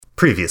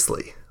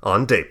Previously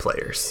on Day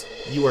Players.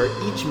 You are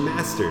each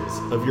masters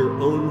of your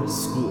own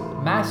school.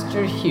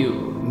 Master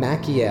Hugh.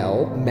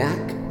 Maciel,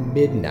 Mac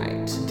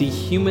Midnight. The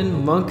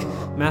human monk,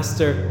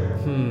 Master...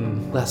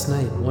 Last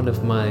night, one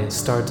of my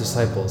star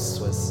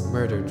disciples was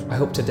murdered. I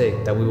hope today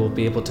that we will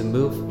be able to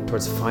move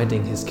towards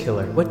finding his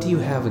killer. What do you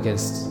have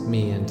against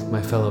me and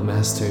my fellow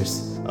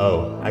masters?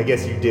 Oh, I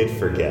guess you did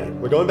forget.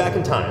 We're going back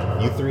in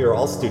time. You three are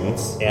all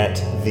students at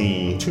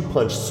the Two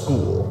Punch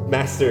School.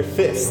 Master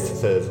Fist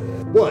says,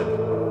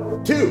 1,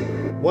 2,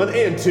 1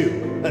 and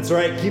 2. That's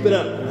right, keep it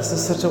up. This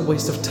is such a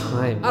waste of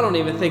time. I don't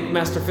even think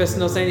Master Fist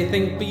knows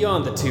anything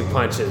beyond the 2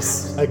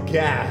 punches. A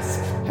gasp.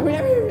 Have we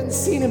ever even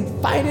seen him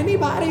fight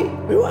anybody?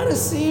 We want to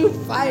see you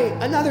fight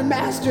another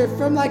master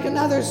from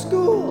another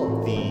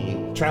school.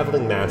 The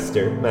traveling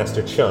master,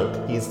 Master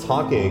Chunk, he's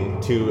talking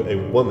to a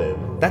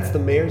woman. That's the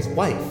mayor's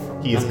wife.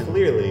 He is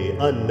clearly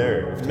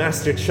unnerved.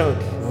 Master Chunk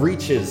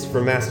reaches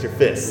for Master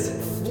Fist,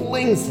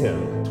 flings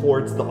him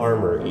towards the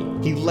armory.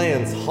 He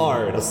lands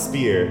hard a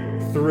spear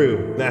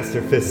through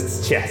Master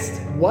Fist's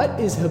chest. What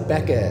is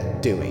Rebecca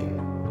doing?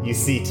 You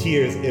see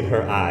tears in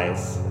her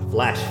eyes.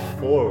 Flash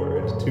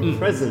forward to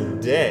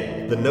present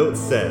day. The note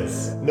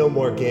says, no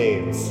more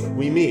games.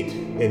 We meet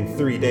in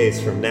 3 days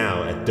from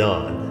now at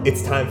dawn.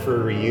 It's time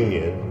for a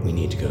reunion. We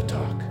need to go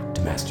talk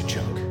to Master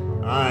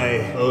Chunk.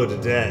 I owed a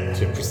debt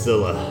to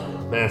Priscilla.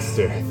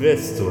 Master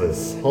Fist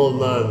was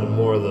holding on to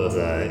more of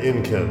the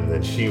income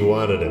than she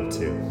wanted him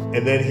to.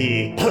 And then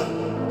he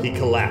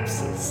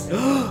collapses.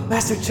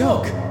 Master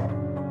Chunk!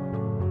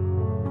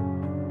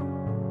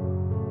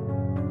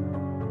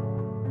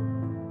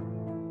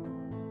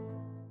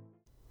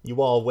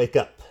 You all wake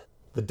up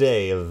the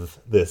day of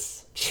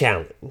this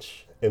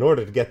challenge. In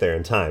order to get there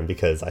in time,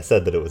 because I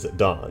said that it was at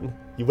dawn,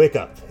 you wake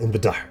up in the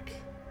dark.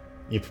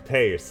 You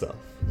prepare yourself.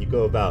 You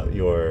go about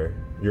your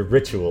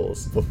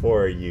rituals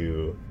before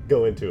you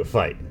go into a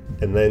fight.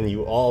 And then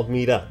you all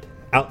meet up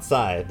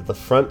outside the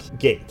front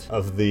gate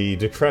of the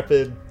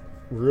decrepit,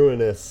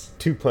 ruinous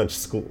Two Punch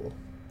School.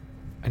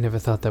 I never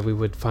thought that we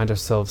would find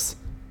ourselves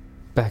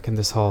back in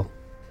this hall.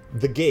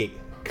 The gate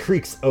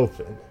creaks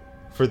open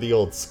for the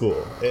old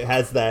school. It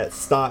has that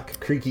stock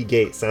creaky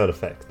gate sound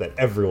effect that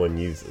everyone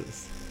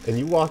uses. And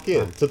you walk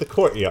in to the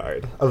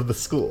courtyard of the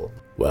school.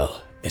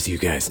 Well, as you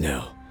guys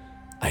know,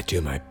 I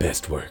do my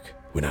best work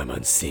when I'm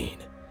unseen.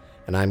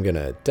 And I'm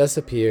gonna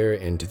disappear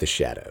into the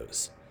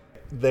shadows.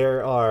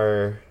 There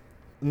are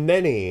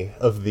many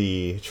of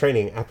the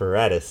training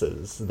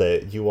apparatuses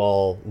that you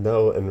all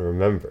know and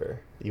remember.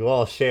 You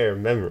all share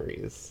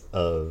memories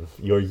of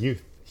your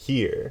youth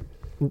here.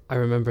 I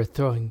remember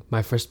throwing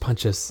my first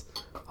punches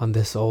on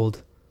this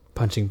old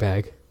punching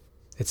bag.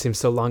 It seems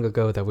so long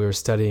ago that we were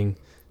studying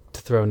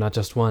to throw not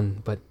just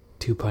 1, but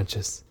 2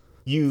 punches.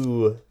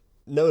 You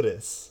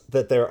notice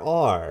that there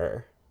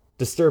are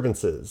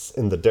disturbances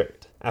in the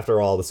dirt.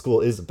 After all, the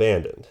school is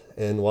abandoned,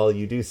 and while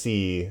you do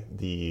see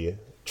the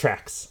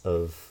tracks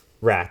of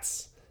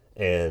rats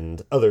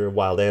and other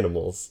wild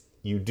animals,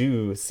 you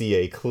do see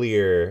a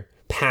clear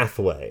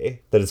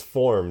pathway that is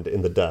formed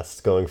in the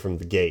dust going from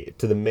the gate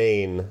to the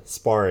main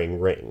sparring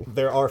ring.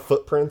 There are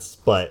footprints,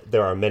 but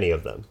there are many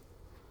of them.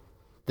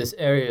 This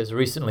area is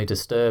recently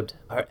disturbed.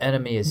 Our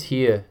enemy is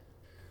here.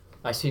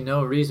 I see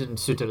no reason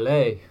to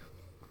delay.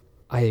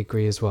 I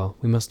agree as well.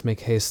 We must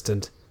make haste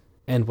and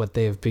end what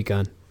they have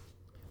begun.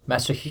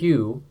 Master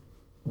Hugh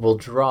will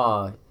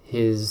draw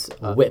his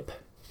whip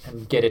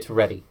and get it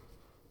ready.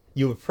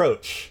 You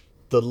approach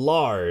the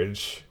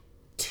large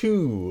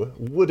 2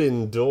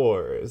 wooden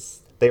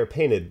doors. They are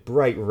painted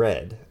bright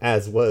red,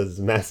 as was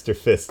Master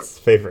Fist's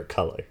favorite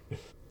color.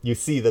 You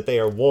see that they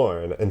are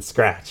worn and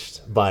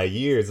scratched by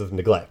years of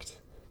neglect.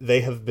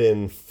 They have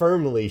been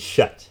firmly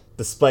shut,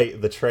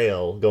 despite the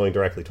trail going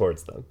directly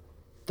towards them.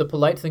 The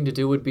polite thing to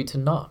do would be to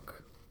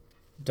knock.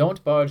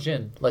 Don't barge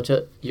in. Let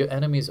your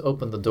enemies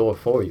open the door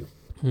for you.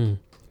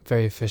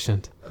 Very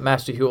efficient.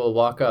 Master Hugh will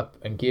walk up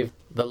and give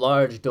the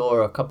large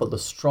door a couple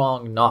of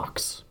strong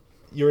knocks.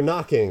 Your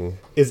knocking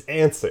is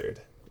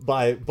answered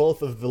by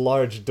both of the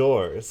large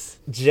doors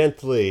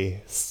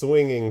gently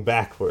swinging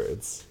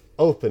backwards,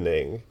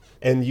 opening,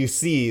 and you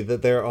see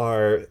that there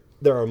are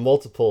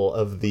multiple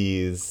of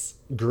these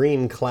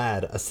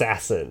green-clad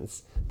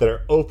assassins that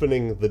are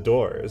opening the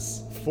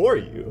doors for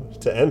you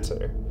to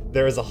enter.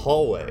 There is a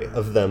hallway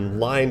of them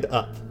lined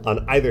up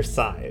on either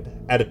side,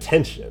 at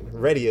attention,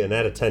 ready and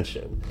at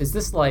attention. Is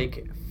this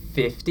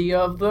 50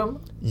 of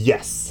them?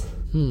 Yes.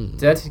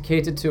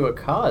 Dedicated to a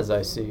cause,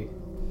 I see.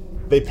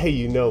 They pay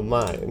you no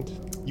mind.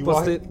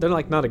 Plus, they're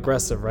not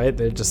aggressive, right?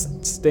 They're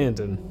just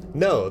standing.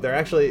 No,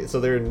 they're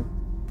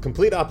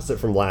complete opposite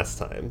from last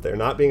time. They're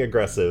not being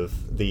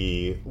aggressive.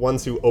 The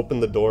ones who open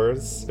the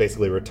doors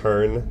basically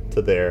return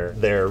to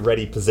their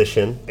ready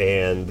position,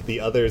 and the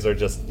others are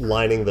just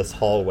lining this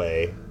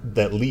hallway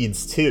that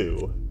leads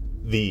to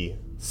the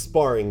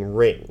sparring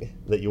ring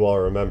that you all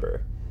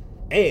remember.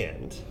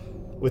 And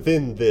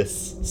within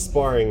this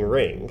sparring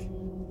ring,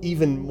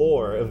 even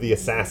more of the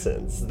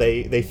assassins.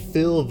 They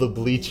fill the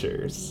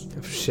bleachers.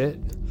 Oh, shit.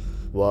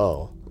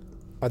 Whoa.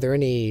 Are there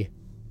any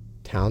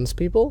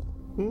townspeople?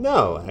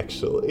 No,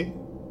 actually.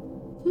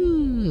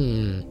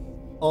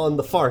 On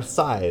the far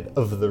side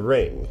of the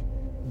ring,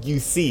 you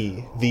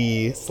see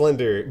the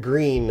slender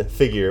green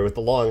figure with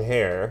the long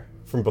hair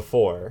from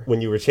before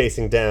when you were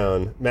chasing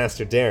down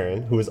Master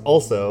Darren, who is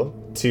also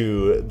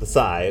to the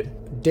side.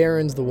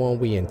 Darren's the one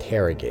we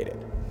interrogated.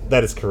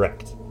 That is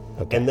correct.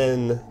 Okay. And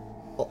then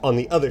on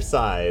the other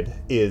side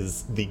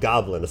is the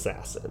goblin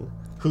assassin,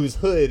 whose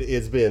hood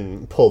has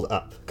been pulled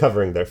up,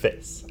 covering their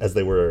face, as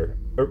they were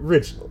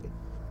originally.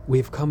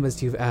 We've come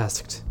as you've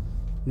asked.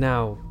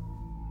 Now,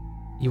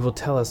 you will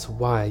tell us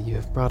why you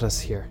have brought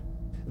us here.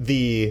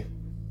 The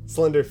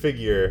slender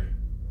figure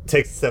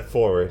takes a step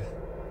forward,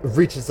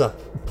 reaches up,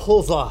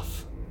 pulls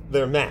off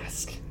their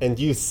mask, and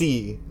you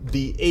see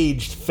the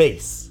aged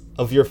face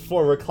of your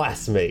former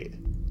classmate,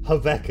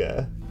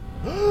 Habekkah.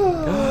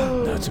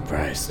 Not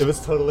surprised. It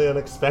was totally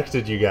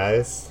unexpected, you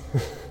guys.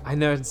 I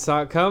never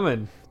saw it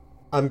coming.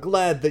 I'm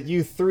glad that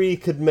you three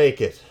could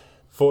make it.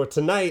 For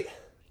tonight,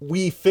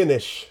 we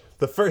finish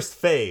the first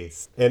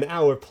phase in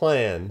our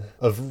plan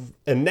of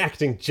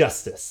enacting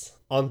justice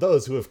on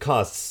those who have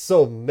caused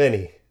so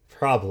many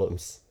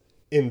problems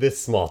in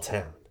this small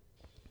town.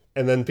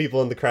 And then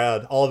people in the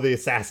crowd, all the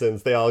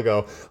assassins, they all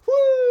go,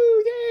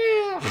 woo,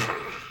 yeah!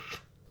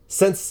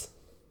 Since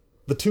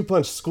the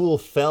Two-Punch School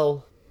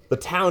fell, the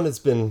town has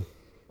been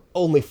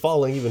only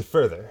falling even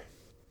further.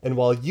 And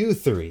while you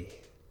three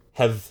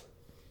have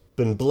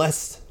been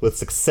blessed with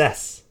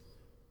success,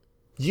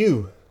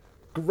 you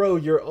grow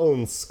your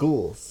own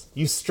schools.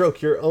 You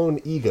stroke your own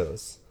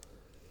egos.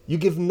 You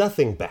give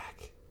nothing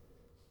back.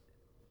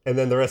 And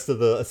then the rest of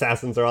the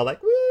assassins are all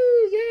like, woo,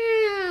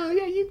 yeah,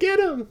 you get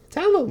him.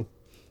 Tell him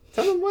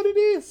what it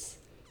is.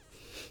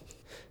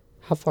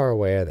 How far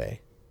away are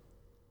they?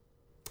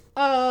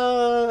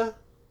 I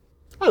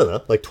don't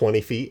know, like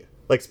 20 feet.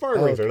 Like,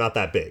 sparring rings are not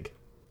that big.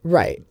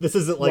 Right. This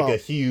isn't like a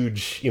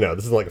huge,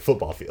 this isn't like a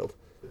football field.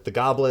 The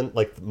goblin,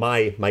 like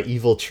my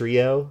evil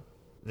trio,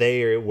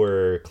 they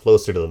were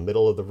closer to the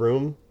middle of the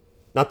room.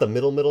 Not the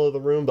middle of the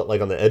room, but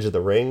like on the edge of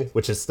the ring,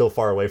 which is still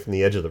far away from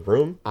the edge of the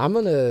room. I'm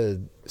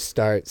gonna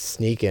start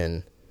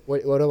sneaking.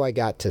 What do I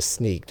got to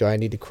sneak? Do I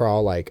need to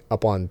crawl like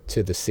up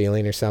onto the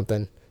ceiling or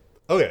something?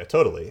 Oh yeah,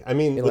 totally. I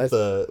mean, with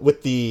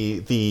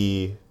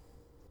the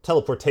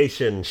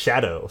teleportation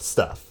shadow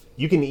stuff,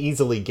 you can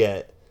easily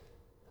get.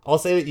 I'll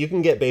say that you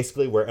can get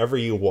basically wherever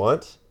you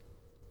want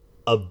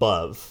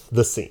above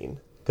the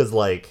scene, because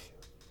like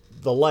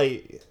the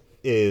light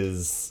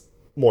is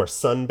more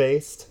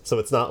sun-based, so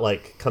it's not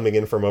like coming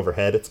in from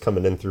overhead, it's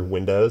coming in through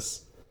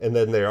windows. And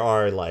then there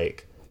are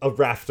like a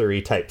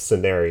raftery type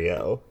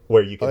scenario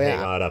where you can hang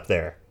out up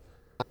there,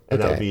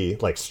 and that would be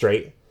like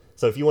straight.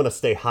 So if you want to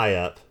stay high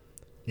up,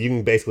 you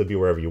can basically be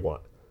wherever you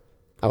want.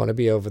 I want to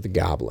be over the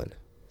goblin,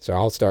 so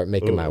I'll start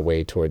making my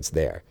way towards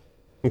there.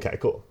 Okay,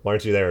 cool. Why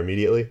aren't you there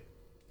immediately?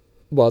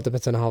 Well, it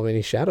depends on how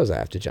many shadows I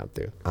have to jump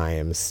through. I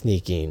am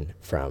sneaking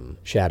from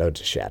shadow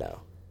to shadow,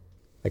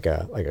 like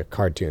a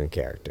cartoon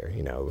character,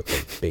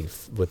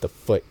 with the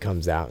foot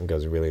comes out and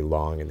goes really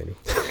long, and then he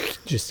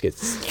just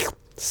gets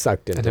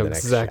sucked into the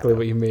next exactly shadow.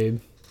 what you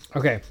mean.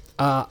 Okay.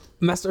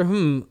 Master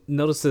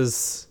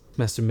notices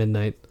Master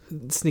Midnight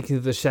sneaking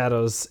through the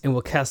shadows and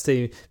will cast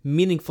a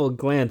meaningful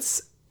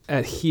glance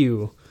at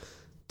Hugh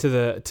to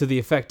the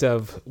effect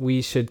of,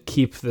 we should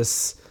keep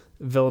this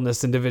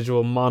villainous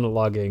individual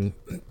monologuing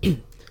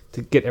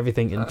to get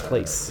everything in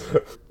place.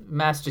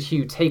 Master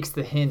Hugh takes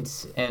the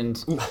hint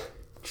and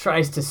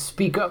tries to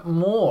speak up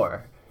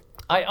more.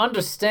 I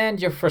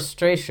understand your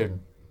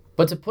frustration,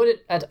 but to put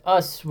it at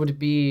us would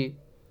be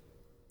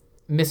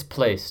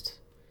misplaced.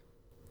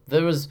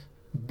 There was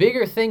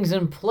bigger things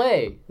in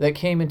play that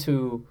came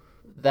into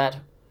that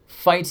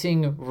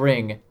fighting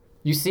ring.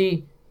 You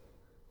see,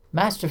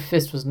 Master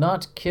Fist was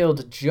not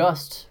killed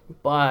just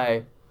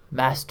by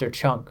Master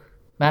Chunk.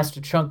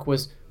 Master Chunk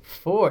was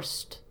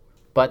forced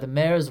by the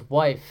mayor's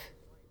wife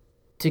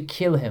to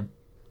kill him.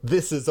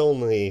 This is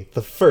only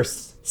the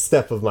first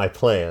step of my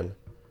plan.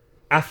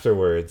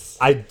 Afterwards,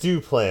 I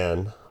do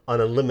plan on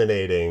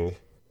eliminating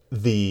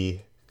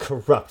the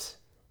corrupt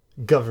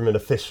government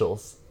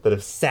officials that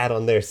have sat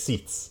on their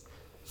seats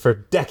for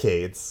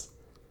decades,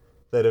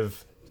 that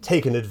have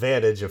taken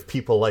advantage of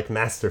people like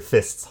Master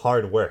Fist's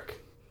hard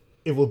work.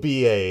 It will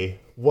be a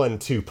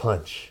 1-2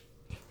 punch.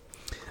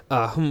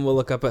 Will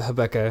look up at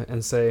Habekkah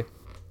and say,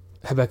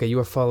 Habekkah, you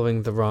are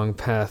following the wrong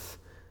path.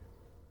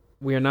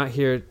 We are not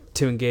here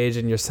to engage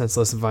in your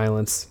senseless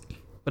violence,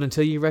 but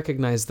until you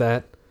recognize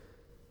that,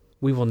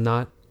 we will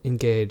not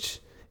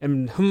engage.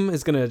 And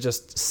is going to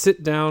just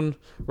sit down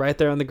right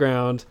there on the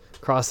ground,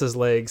 cross his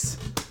legs,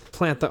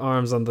 plant the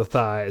arms on the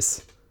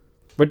thighs.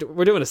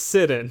 We're doing a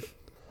sit-in.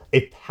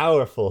 A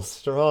powerful,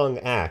 strong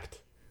act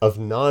of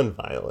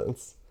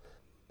nonviolence.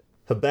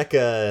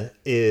 Habekkah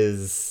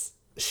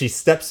she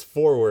steps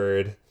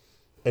forward,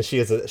 and she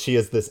has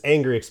this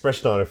angry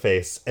expression on her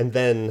face, and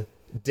then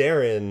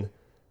Darren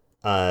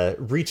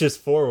reaches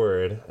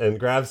forward and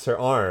grabs her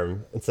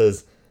arm and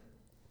says,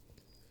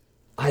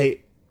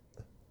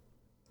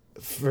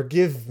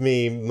 forgive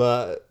me,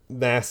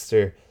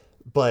 master,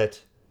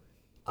 but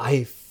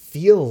I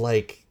feel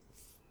like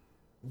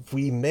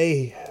we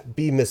may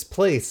be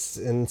misplaced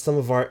in some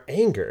of our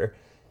anger.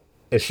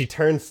 As she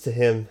turns to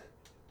him,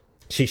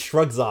 she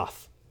shrugs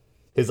off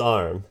his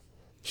arm.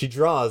 She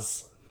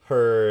draws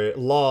her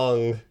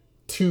long,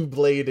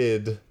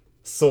 two-bladed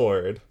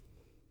sword,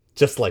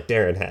 just like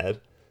Darren had.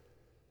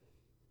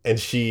 And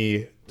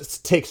she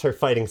just takes her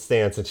fighting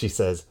stance and she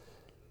says,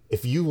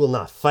 "If you will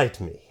not fight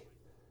me,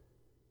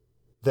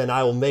 then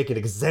I will make an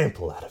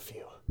example out of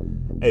you."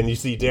 And you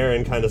see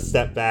Darren kind of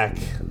step back,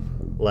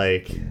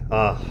 like,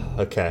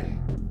 okay.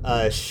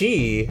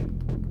 She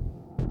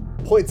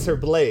points her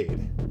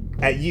blade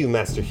at you,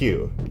 Master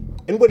Hugh.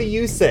 And what do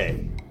you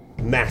say,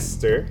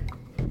 Master?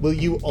 Will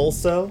you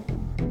also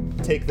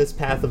take this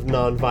path of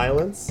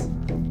non-violence?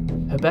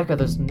 Rebecca,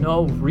 there's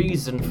no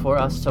reason for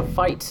us to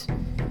fight.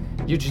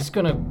 You're just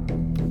gonna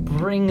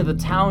bring the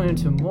town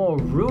into more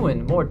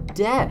ruin, more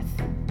death.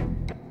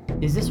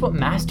 Is this what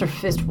Master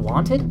Fist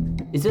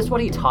wanted? Is this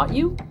what he taught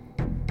you?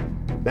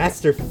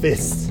 Master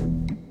Fist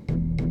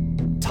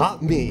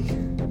taught me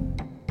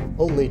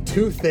only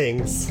two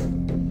things.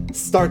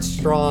 Start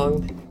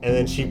strong, and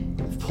then she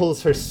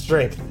pulls her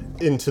strength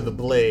into the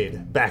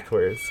blade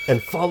backwards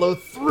and follow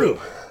through.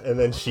 And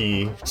then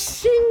she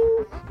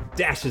shing,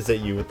 dashes at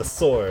you with the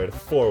sword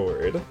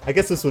forward. I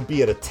guess this would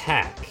be an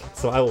attack,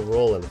 so I will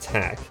roll an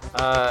attack.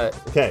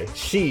 Okay,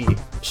 she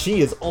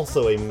is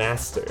also a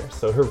master,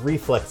 so her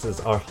reflexes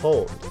are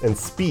honed and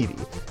speedy,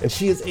 and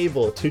she is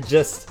able to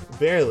just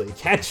barely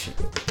catch you.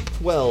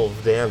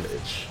 12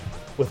 damage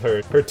with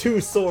her two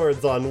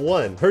swords on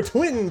one, her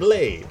twin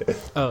blade.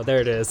 Oh,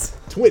 there it is.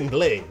 Twin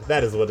blade,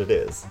 that is what it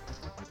is.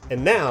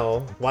 And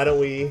now, why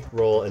don't we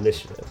roll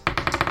initiative?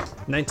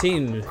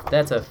 19.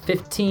 That's a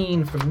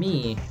 15 for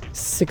me.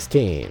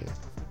 16.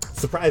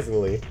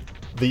 Surprisingly,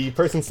 the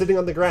person sitting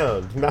on the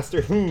ground,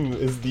 Master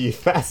is the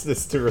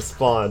fastest to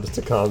respond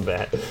to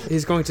combat.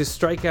 He's going to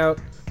strike out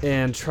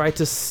and try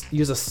to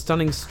use a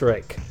stunning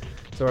strike.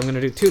 So I'm going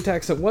to do 2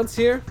 attacks at once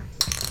here.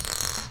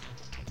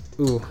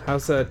 Ooh,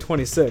 how's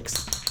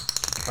 26?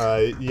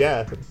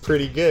 Yeah,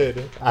 pretty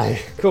good.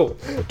 Cool.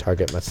 The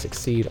target must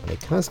succeed on a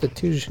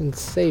Constitution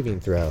saving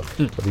throw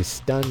or be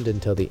stunned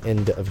until the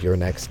end of your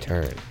next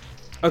turn.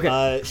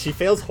 Okay. She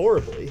fails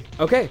horribly.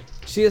 Okay,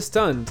 she is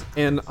stunned,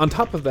 and on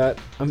top of that,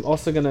 I'm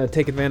also gonna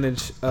take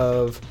advantage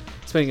of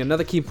spending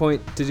another key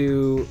point to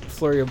do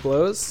Flurry of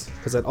Blows,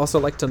 because I'd also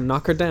like to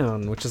knock her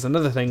down, which is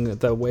another thing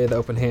that the way the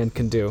open hand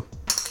can do.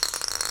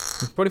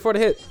 24 to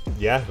hit.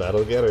 Yeah,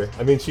 that'll get her.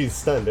 I mean, she's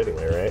stunned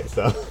anyway, right?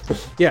 So.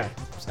 Yeah,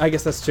 I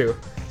guess that's true.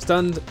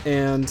 Stunned,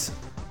 and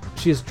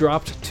she is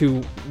dropped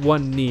to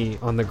one knee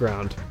on the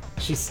ground.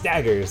 She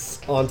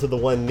staggers onto the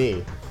one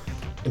knee,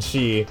 and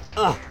she,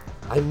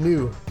 I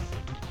knew.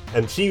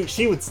 And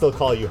she would still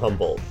call you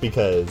Humboldt,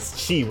 because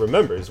she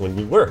remembers when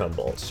you were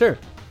Humboldt. Sure.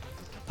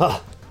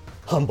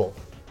 Humboldt.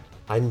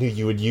 I knew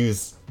you would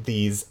use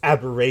these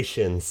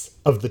aberrations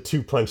of the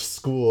two-punch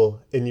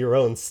school in your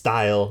own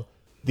style,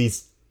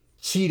 these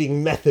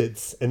cheating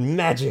methods and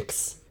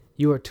magics.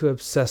 You are too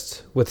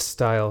obsessed with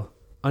style.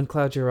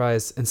 Uncloud your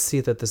eyes and see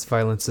that this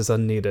violence is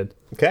unneeded.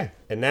 Okay,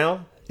 and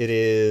now it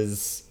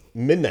is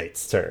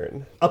Midnight's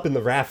turn, up in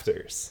the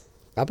rafters.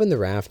 Up in the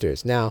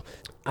rafters. Now,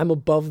 I'm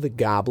above the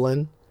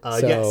goblin.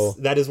 Yes,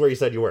 that is where you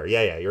said you were.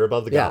 Yeah, you're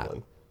above the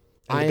goblin.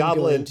 And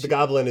the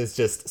goblin is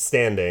just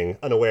standing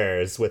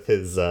unawares with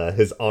his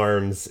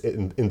arms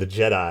in the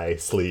Jedi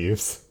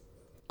sleeves.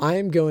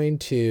 I'm going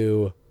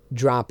to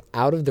drop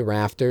out of the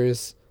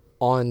rafters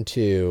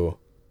onto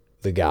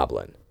the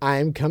goblin.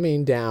 I'm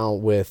coming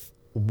down with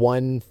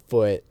 1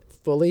 foot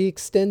fully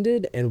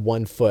extended and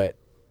 1 foot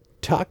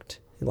tucked,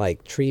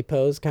 like tree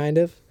pose kind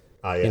of.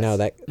 Yes. You know,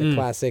 that the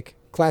classic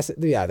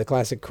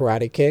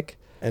karate kick.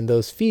 And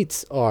those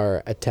feats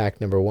are attack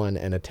number 1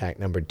 and attack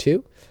number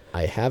 2.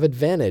 I have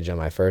advantage on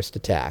my first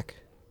attack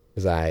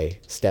as I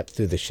step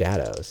through the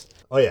shadows.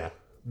 Oh yeah,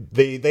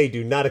 they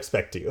do not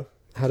expect you.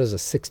 How does a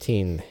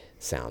 16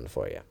 sound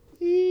for you?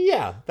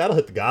 Yeah, that'll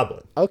hit the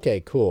goblin.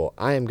 Okay, cool.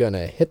 I am going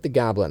to hit the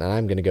goblin, and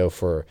I'm going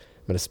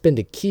to spend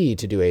a key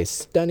to do a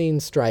stunning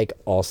strike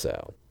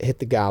also. Hit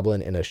the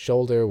goblin in a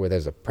shoulder where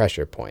there's a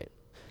pressure point.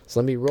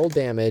 So let me roll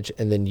damage,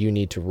 and then you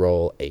need to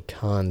roll a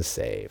con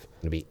save.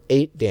 It'll be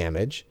 8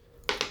 damage.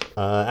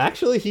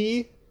 Actually,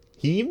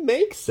 he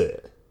makes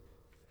it.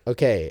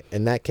 Okay,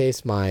 in that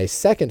case, my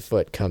second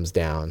foot comes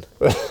down.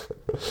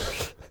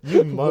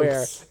 You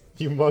monks.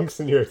 You monks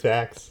in your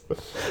attacks.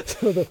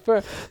 So the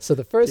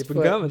first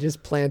foot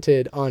just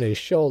planted on his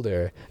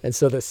shoulder, and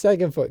so the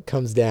second foot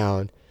comes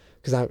down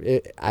because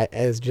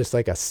it's just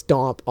like a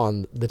stomp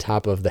on the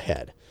top of the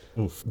head.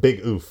 Oof,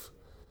 big oof.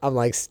 I'm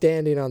like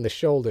standing on the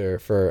shoulder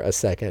for a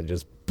second,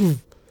 just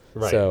poof.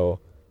 Right. So,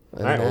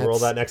 all right, we'll roll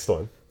that next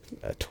one.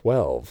 A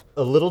 12.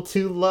 A little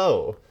too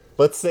low.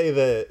 Let's say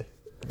that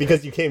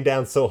because you came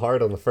down so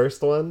hard on the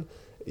first one,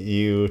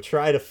 you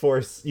try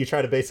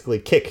to basically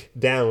kick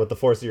down with the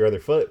force of your other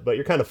foot, but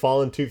you're kind of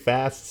falling too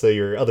fast, so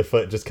your other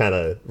foot just kind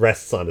of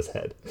rests on his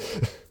head.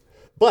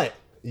 But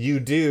you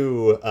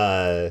do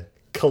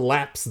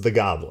collapse the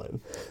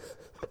goblin.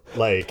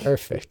 Like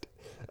Perfect.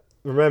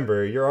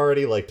 remember, you're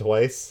already like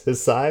twice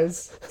his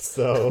size,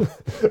 so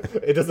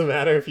it doesn't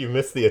matter if you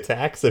miss the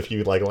attacks if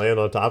you like land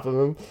on top of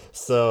him.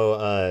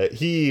 So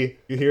you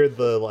hear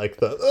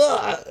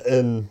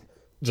and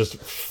just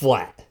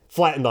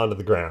flattened onto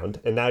the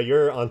ground, and now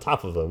you're on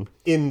top of him.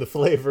 In the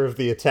flavor of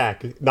the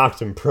attack,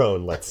 knocked him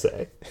prone, let's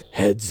say.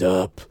 Heads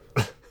up.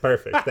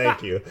 Perfect,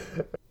 thank you.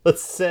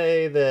 Let's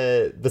say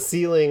that the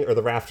ceiling or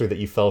the rafter that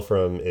you fell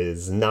from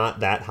is not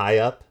that high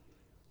up,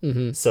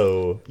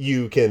 so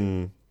you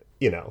can,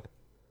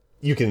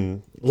 you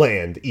can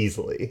land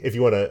easily. If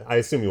you want to, I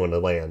assume you want to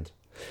land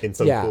in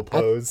some cool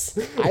pose.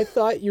 I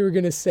thought you were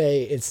going to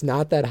say it's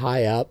not that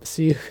high up,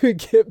 so you could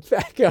get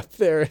back up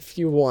there if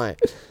you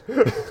want.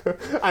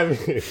 I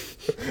mean,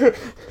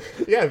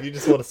 yeah, if you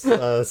just want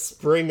to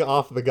spring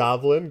off the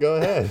goblin, go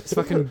ahead. It's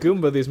fucking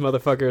Goomba, these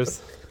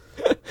motherfuckers.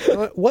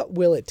 What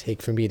will it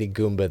take for me to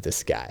Goomba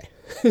this guy?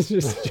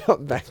 Just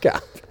jump back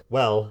up.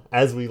 Well,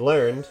 as we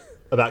learned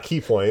about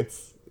key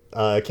points,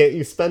 can't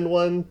you spend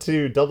one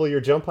to double your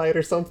jump height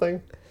or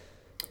something?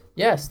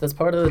 Yes, that's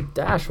part of the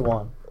dash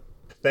one.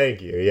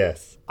 Thank you,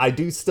 yes. I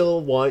do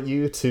still want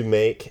you to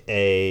make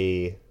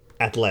a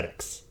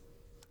athletics.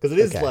 Because it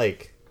is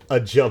like a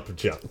jump.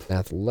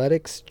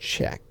 Athletics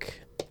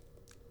check.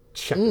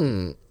 Check.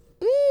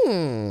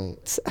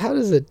 How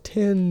does a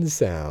 10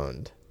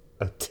 sound?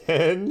 A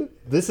 10?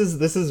 This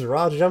is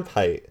raw jump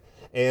height.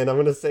 And I'm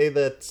going to say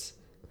that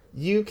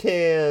you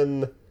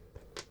can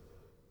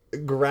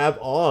grab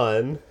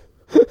on,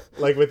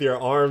 like with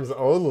your arms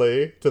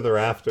only, to the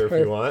rafter if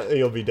you want, and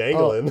you'll be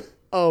dangling.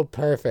 Oh,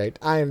 perfect.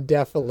 I am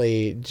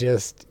definitely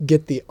just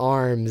get the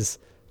arms,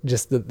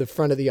 just the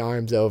front of the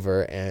arms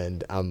over,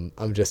 and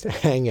I'm just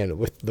hanging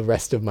with the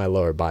rest of my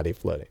lower body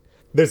floating.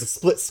 There's a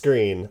split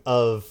screen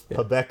of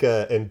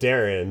Rebecca and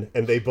Darren,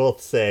 and they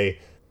both say,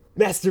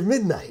 "Master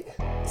Midnight,"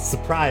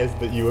 surprised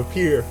that you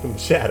appear from the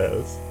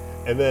shadows.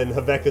 And then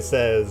Rebecca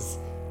says,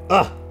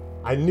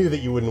 I knew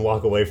that you wouldn't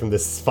walk away from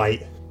this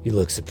fight. You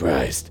look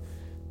surprised.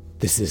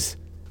 This is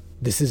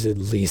at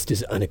least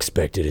as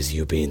unexpected as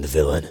you being the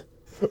villain.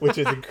 Which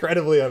is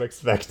incredibly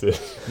unexpected.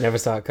 Never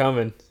saw it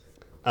coming.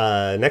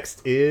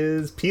 Next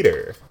is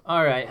Peter.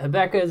 All right,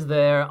 Rebecca's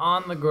there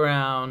on the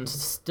ground,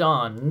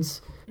 stunned.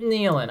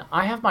 Nealon,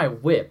 I have my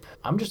whip.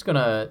 I'm just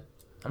gonna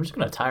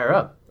tie her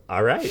up.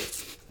 All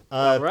right.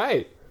 All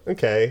right.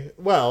 Okay.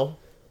 Well,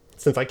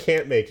 since I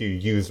can't make you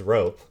use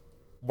rope,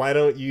 why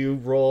don't you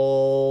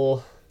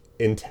roll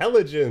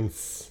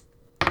intelligence?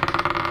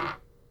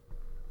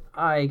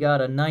 I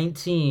got a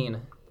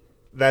 19.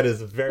 That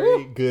is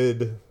very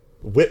good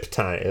whip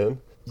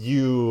tie-in.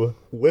 You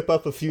whip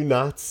up a few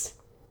knots,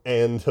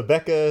 and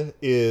Rebecca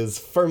is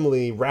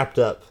firmly wrapped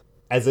up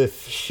as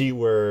if she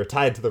were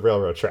tied to the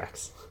railroad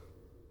tracks.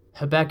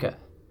 Rebecca,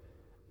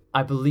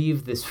 I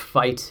believe this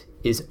fight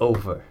is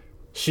over.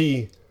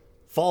 She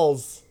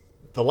falls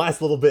the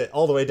last little bit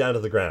all the way down to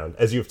the ground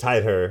as you've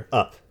tied her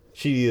up.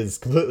 She is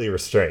completely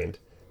restrained.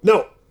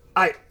 No,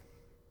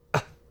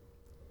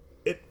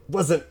 it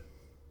wasn't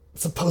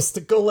supposed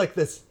to go like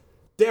this.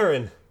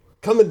 Darren,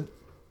 come and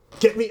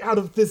get me out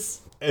of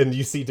this. And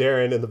you see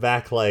Darren in the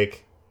back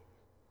like,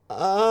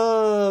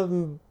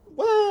 well,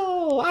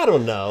 I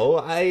don't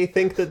know. I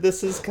think that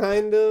this is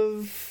kind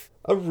of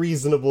a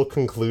reasonable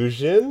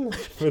conclusion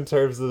in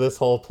terms of this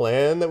whole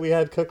plan that we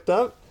had cooked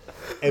up.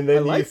 And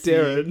then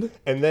Darren.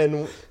 And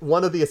then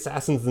one of the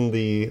assassins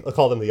I'll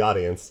call them the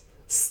audience,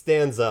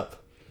 stands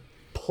up,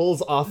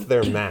 pulls off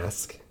their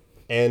mask,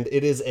 and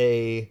it is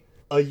a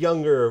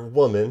younger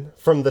woman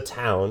from the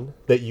town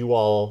that you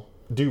all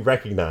do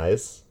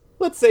recognize.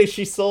 Let's say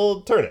she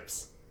sold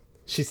turnips.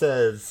 She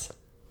says,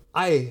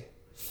 "I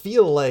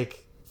feel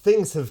like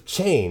things have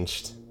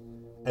changed."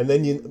 And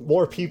then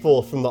more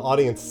people from the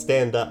audience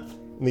stand up.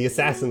 And the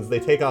assassins, they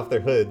take off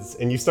their hoods,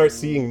 and you start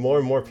seeing more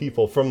and more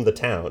people from the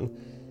town,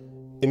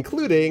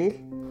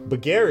 including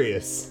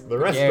Begarius, the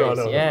restaurant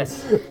owner.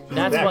 Yes,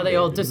 that's why they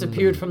all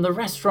disappeared from the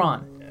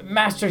restaurant.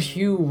 Master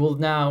Hugh will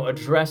now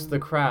address the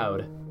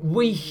crowd.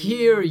 We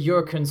hear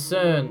your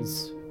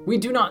concerns. We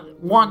do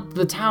not want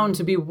the town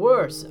to be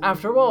worse.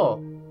 After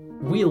all,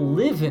 we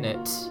live in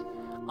it.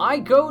 I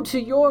go to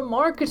your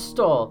market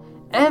stall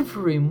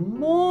every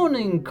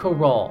morning,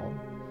 Caral.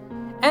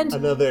 And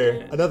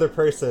another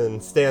person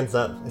stands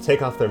up and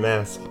take off their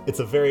mask. It's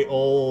a very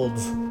old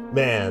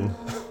man.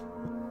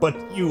 "But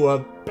you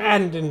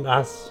abandoned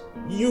us.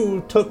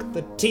 You took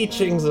the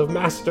teachings of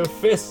Master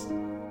Fist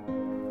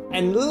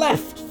and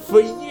left for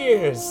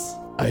years."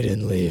 I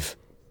didn't leave.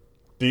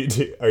 Do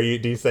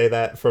you say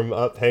that from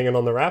up hanging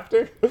on the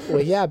rafter?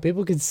 Well, yeah,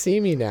 people can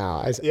see me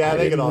now. Yeah,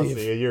 they can all leave.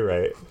 see you. You're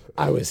right.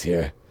 I was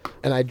here.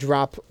 And I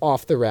drop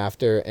off the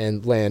rafter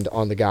and land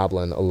on the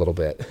goblin a little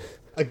bit.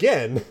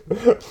 Again,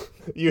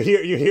 you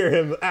hear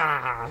him.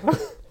 Ah.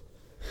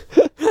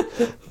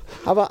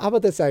 How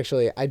about this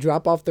actually? I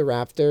drop off the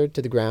rafter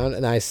to the ground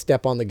and I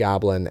step on the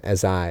goblin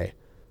as I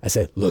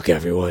say, "Look,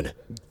 everyone.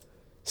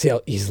 See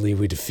how easily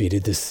we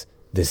defeated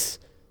this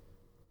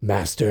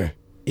master,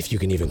 if you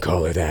can even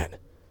call her that,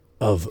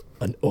 of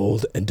an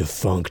old and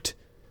defunct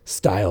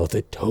style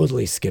that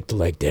totally skipped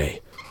leg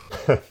day."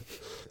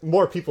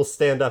 more people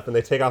stand up and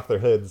they take off their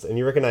hoods, and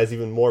you recognize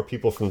even more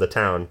people from the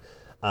town.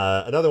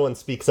 Another one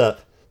speaks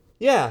up.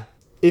 Yeah,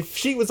 if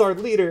she was our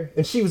leader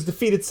and she was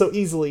defeated so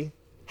easily,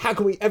 how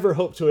can we ever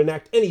hope to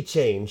enact any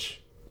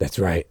change? That's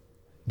right.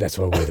 That's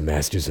why we're the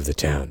masters of the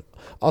town.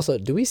 Also,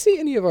 do we see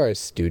any of our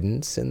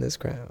students in this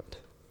crowd?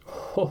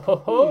 Ho ho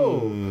ho!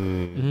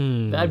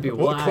 That'd be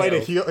Well, wild.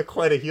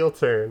 quite a heel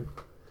turn.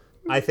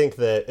 I think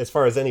that as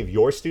far as any of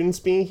your students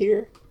being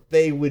here,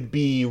 they would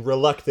be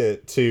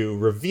reluctant to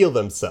reveal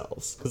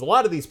themselves because a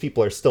lot of these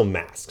people are still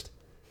masked.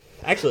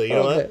 Actually, you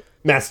know Okay. what?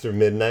 Master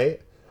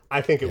Midnight,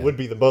 I think it would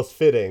be the most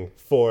fitting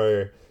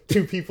for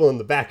two people in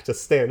the back to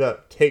stand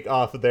up, take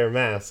off their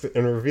mask,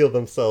 and reveal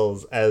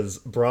themselves as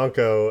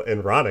Bronco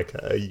and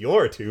Ronica,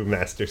 your two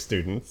master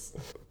students.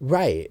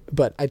 Right,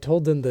 but I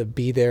told them to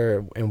be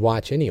there and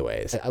watch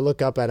anyways. I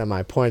look up at him,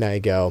 I point, I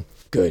go,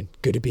 Good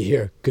to be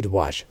here. Good to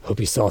watch.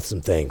 Hope you saw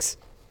some things.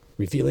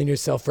 Revealing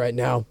yourself right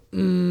now?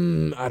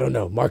 I don't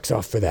know. Mark's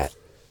off for that.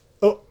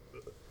 Oh,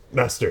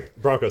 Master,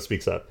 Bronco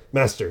speaks up.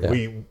 Master,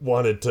 we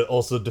wanted to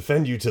also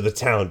defend you to the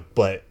town,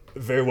 but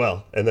very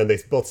well. And then they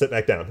both sit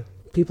back down.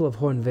 People of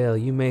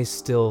Hornvale, you may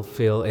still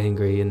feel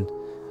angry, and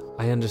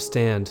I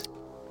understand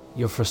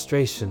your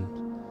frustration,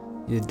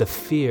 the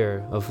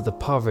fear of the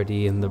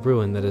poverty and the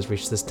ruin that has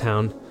reached this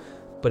town.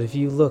 But if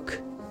you look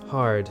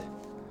hard,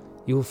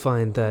 you will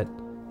find that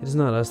it is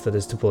not us that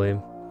is to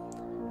blame.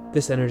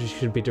 This energy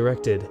should be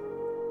directed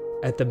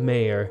at the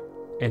mayor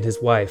and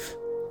his wife,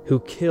 who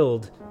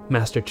killed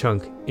Master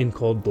Chunk in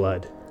cold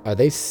blood. are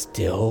they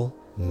still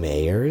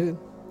mayor?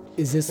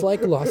 Is this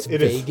like Las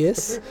It is.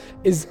 Vegas?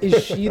 Is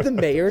she the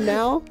mayor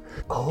now?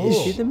 Is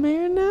she the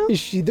mayor now? Is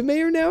she the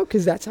mayor now?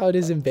 Because that's how it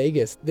is in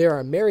Vegas. There are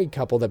a married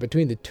couple that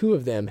between the two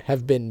of them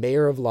have been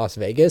mayor of Las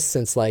Vegas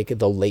since like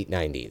the late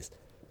 90s.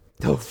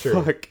 Oh,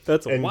 True. fuck.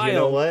 That's And wild. you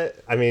know what?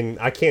 I mean,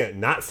 I can't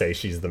not say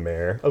she's the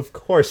mayor. Of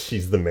course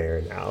she's the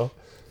mayor now.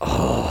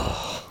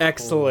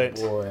 Excellent.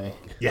 Boy.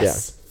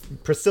 Yes.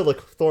 Priscilla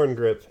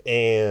Thorngrip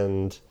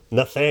and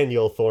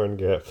Nathaniel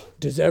Thorngrip.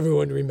 Does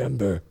everyone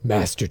remember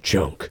Master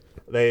Chunk?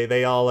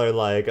 They all are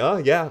like, oh,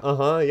 yeah,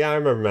 yeah, I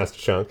remember Master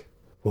Chunk.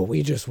 Well,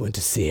 we just went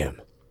to see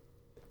him.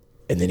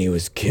 And then he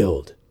was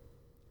killed.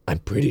 I'm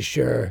pretty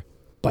sure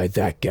by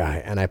that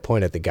guy. And I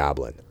point at the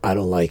goblin. I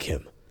don't like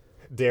him.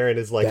 Darren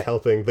is like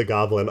helping the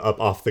goblin up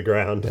off the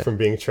ground from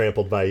being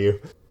trampled by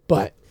you.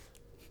 But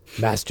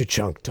Master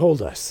Chunk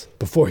told us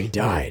before he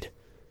died.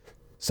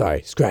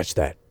 Sorry, scratch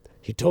that.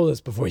 He told us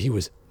before he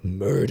was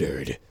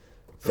murdered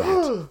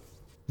that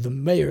the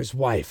mayor's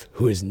wife,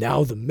 who is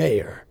now the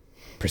mayor,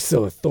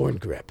 Priscilla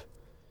Thorngrip,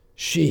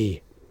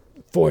 she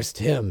forced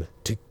him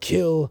to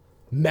kill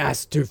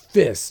Master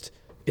Fist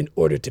in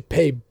order to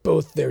pay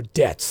both their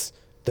debts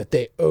that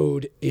they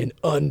owed in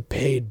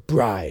unpaid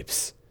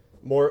bribes.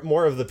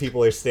 More of the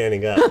people are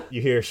standing up.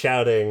 You hear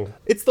shouting,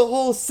 it's the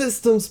whole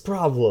system's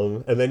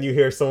problem. And then you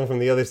hear someone from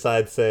the other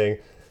side saying,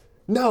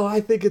 no,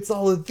 I think it's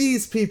all of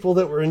these people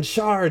that were in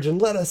charge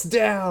and let us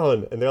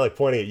down. And they're like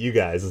pointing at you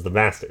guys as the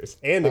masters,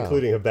 and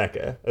including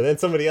Rebecca. And then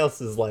somebody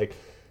else is like,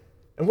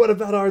 and what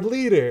about our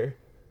leader?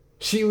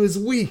 She was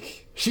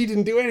weak. She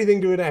didn't do anything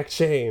to enact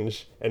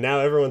change. And now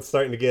everyone's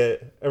starting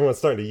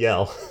to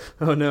yell.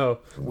 Oh, no.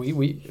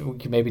 We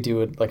could maybe do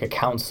it like a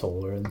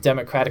council or a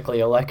democratically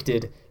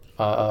elected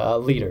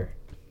leader.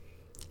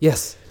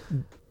 Yes.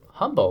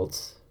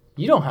 Humboldt,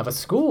 you don't have a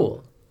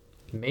school.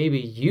 Maybe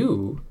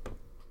you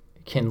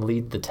can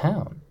lead the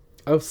town.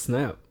 Oh,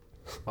 snap.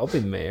 I'll be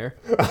mayor.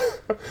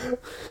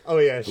 Oh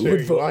yeah, sure.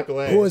 You walk Who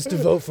away. wants to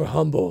vote for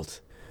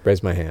Humboldt?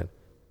 Raise my hand.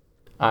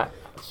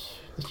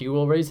 You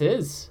will raise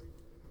his.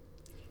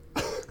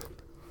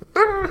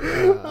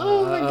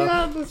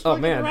 Oh,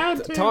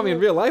 man. Tommy in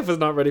real life was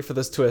not ready for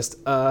this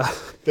twist.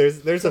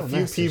 There's a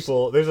few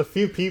people. There's a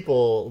few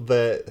people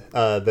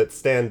that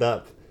stand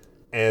up,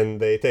 and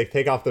they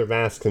take off their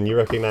masks, and you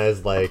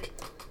recognize like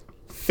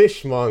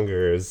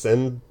fishmongers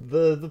and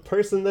the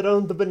person that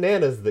owned the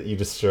bananas that you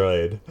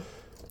destroyed,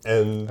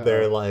 and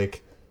they're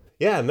like,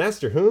 yeah,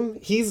 Master Whom,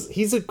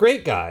 he's a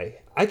great guy.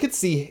 I could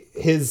see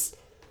his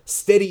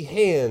steady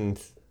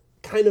hand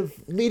kind of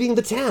leading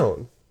the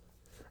town.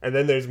 And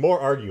then there's more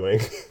arguing.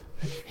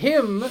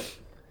 Him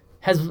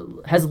has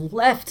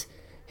left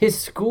his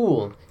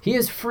school. He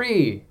is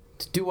free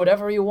to do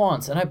whatever he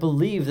wants, and I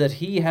believe that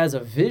he has a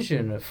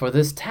vision for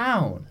this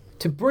town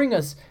to bring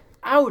us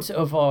out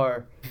of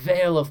our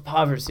veil of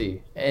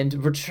poverty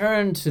and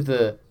return to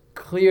the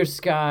clear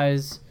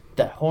skies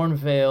that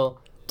Hornvale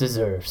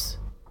deserves.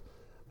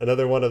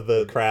 Another one of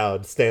the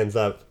crowd stands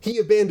up. He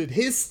abandoned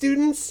his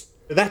students?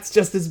 That's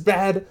just as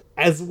bad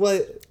as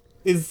what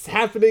is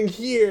happening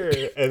here.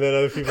 And then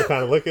other people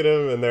kind of look at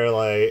him and they're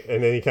like,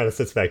 and then he kind of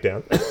sits back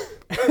down.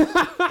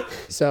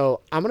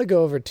 So I'm going to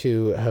go over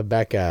to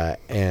Rebecca,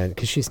 and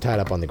because she's tied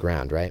up on the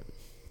ground, right?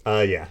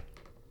 Yeah.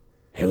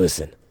 Hey,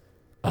 listen.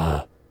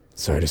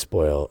 Sorry to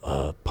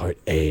spoil part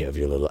A of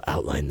your little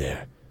outline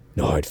there.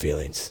 No hard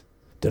feelings.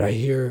 Did I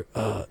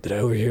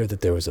overhear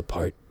that there was a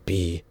part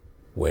B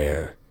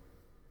where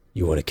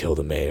you want to kill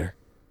the mayor?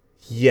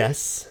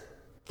 Yes.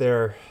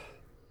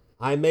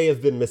 I may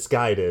have been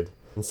misguided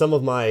in some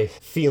of my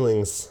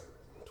feelings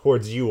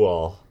towards you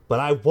all, but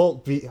I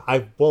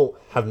won't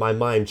have my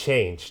mind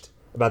changed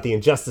about the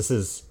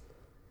injustices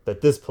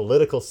that this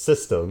political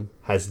system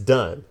has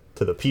done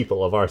to the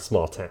people of our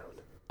small town.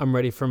 I'm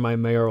ready for my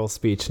mayoral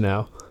speech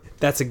now.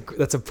 That's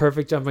a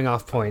perfect jumping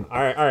off point. All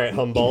right,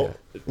 Humboldt.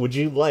 Would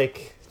you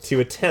like to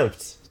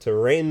attempt to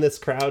rein this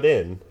crowd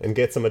in and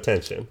get some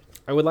attention?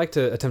 I would like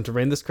to attempt to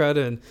rein this crowd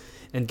in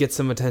and get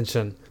some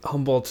attention.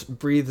 Humboldt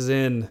breathes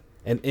in,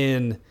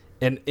 and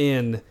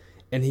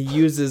he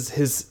uses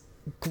his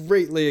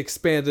greatly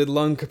expanded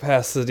lung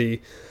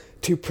capacity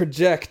to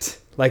project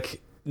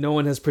like no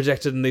one has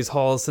projected in these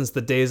halls since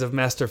the days of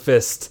Master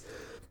Fist.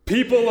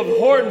 People of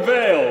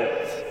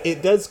Hornvale!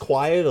 It does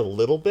quiet a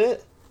little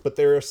bit, but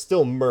there are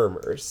still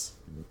murmurs.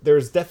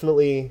 There's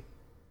definitely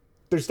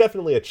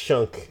a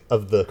chunk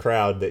of the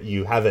crowd that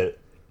you haven't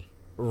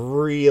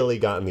really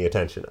gotten the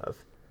attention of.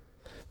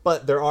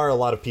 But there are a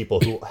lot of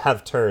people who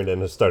have turned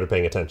and have started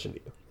paying attention to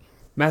you.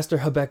 Master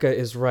Habeka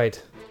is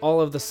right. All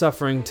of the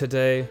suffering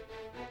today,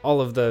 all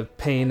of the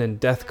pain and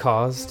death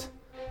caused,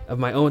 of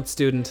my own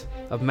student,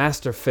 of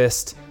Master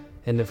Fist,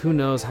 and of who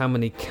knows how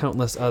many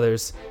countless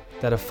others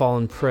that have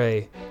fallen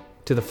prey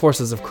to the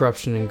forces of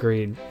corruption and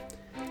greed.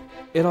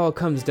 It all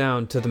comes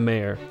down to the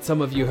mayor.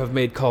 Some of you have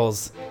made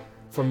calls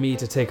for me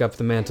to take up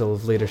the mantle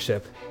of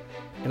leadership,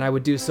 and I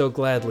would do so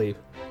gladly.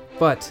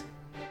 But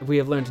if we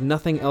have learned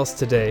nothing else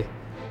today,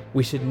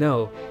 we should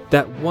know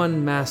that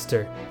one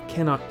master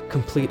cannot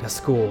complete a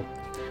school.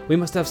 We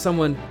must have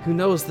someone who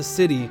knows the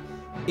city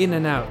in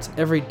and out,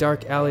 every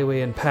dark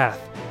alleyway and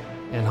path.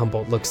 And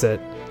Humboldt looks at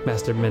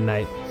Master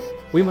Midnight.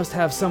 We must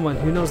have someone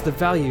who knows the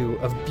value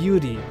of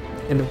beauty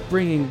and of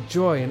bringing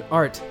joy and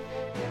art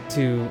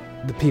to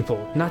the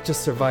people, not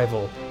just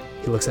survival.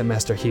 He looks at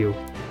Master Hugh.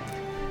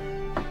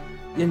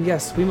 And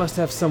yes, we must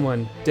have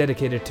someone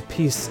dedicated to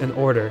peace and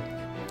order.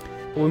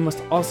 But we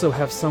must also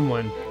have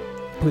someone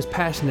who's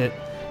passionate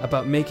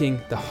about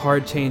making the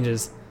hard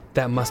changes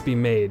that must be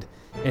made.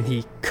 And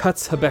he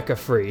cuts Habeka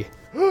free.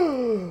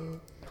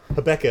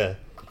 Habeka,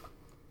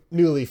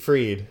 newly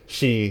freed,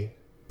 she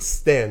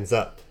stands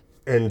up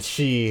and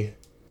she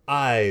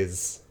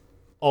eyes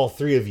all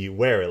three of you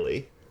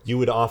warily. You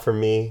would offer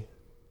me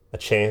a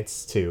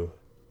chance to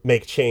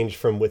make change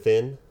from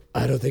within?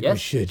 I don't think we Yes.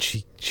 should.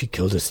 She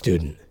killed a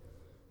student.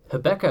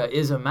 Habeka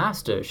is a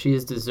master. She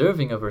is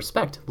deserving of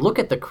respect. Look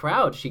at the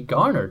crowd she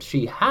garnered.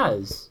 She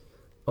has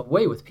a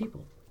way with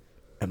people.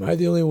 Am I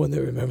the only one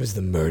that remembers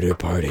the murder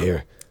part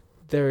here?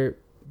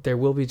 There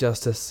will be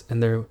justice,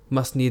 and there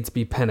must needs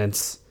be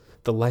penance.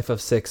 The life of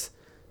 6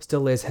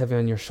 still lays heavy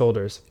on your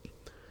shoulders.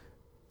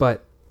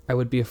 But I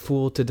would be a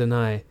fool to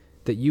deny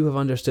that you have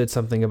understood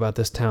something about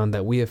this town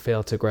that we have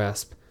failed to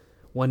grasp.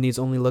 One needs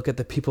only look at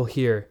the people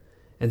here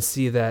and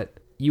see that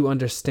you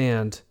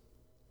understand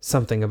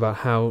something about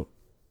how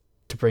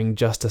to bring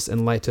justice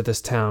and light to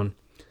this town.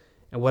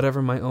 And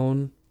whatever my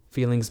own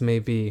feelings may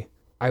be,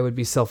 I would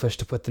be selfish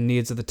to put the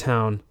needs of the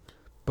town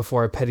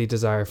before a petty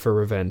desire for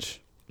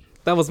revenge.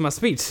 That was my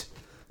speech.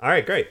 All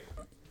right, great.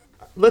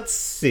 Let's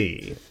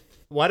see.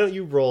 Why don't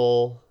you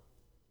roll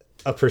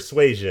a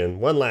persuasion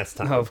one last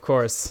time? Oh, of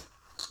course.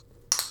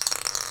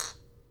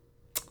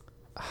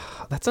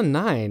 That's a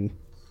 9.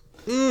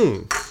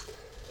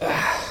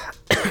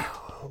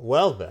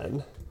 Well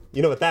then,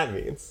 you know what that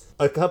means.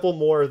 A couple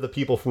more of the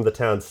people from the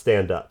town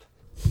stand up.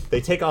 They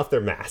take off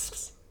their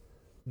masks.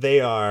 They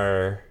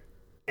are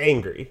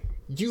angry.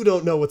 You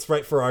don't know what's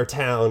right for our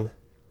town.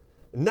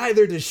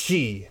 Neither does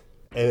she.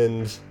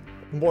 And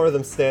more of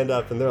them stand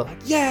up and they're like,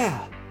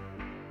 yeah,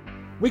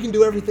 we can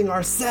do everything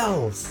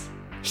ourselves.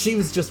 She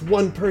was just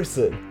one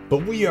person,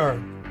 but we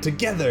are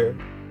together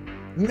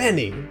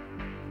many.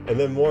 And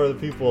then more of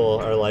the people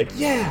are like,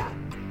 yeah,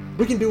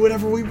 we can do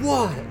whatever we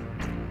want.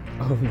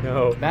 Oh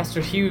no. Master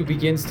Hugh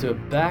begins to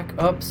back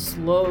up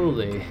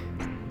slowly.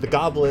 The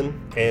Goblin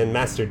and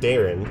Master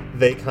Darren,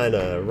 they kind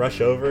of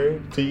rush over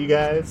to you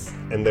guys,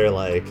 and they're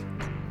like,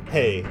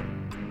 hey,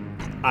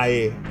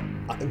 I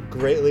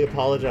greatly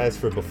apologize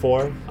for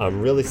before.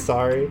 I'm really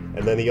sorry.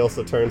 And then he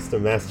also turns to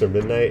Master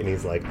Midnight, and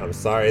he's like, I'm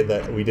sorry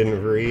that we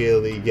didn't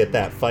really get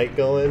that fight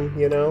going,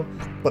 you know?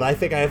 But I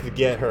think I have to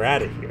get her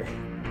out of here.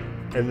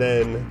 And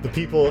then the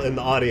people in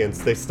the audience,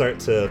 they start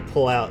to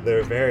pull out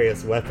their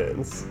various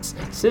weapons.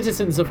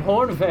 Citizens of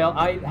Hornvale,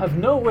 I have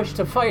no wish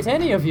to fight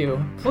any of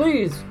you.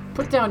 Please,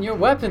 put down your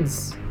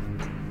weapons.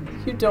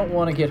 You don't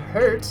want to get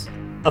hurt.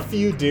 A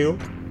few do.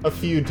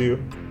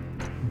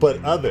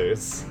 But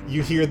others,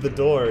 you hear the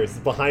doors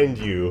behind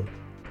you,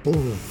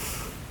 boom,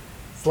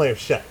 slam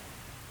shut.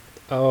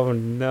 Oh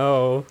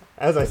no.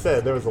 As I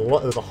said, there's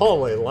a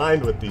hallway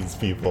lined with these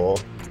people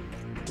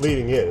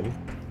leading in.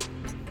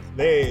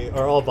 They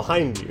are all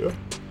behind you,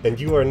 and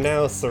you are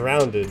now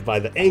surrounded by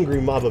the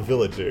angry mob of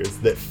villagers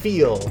that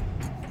feel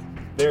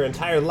their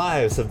entire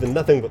lives have been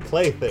nothing but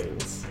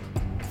playthings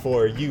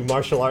for you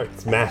martial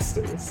arts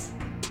masters.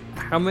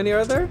 How many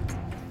are there?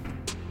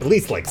 At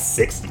least like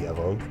 60 of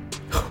them.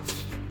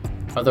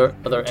 Are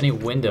there any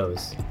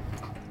windows?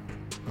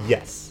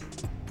 Yes.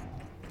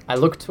 I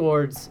look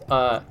towards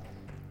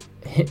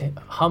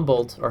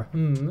Humboldt, or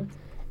and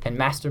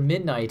Master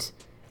Midnight,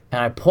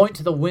 and I point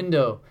to the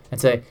window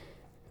and say,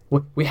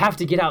 we have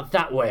to get out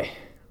that way.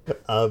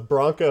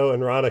 Bronco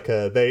and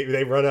Ronica,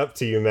 they run up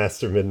to you,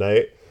 Master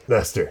Midnight.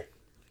 Master,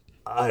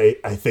 I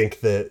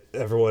think that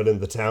everyone in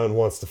the town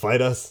wants to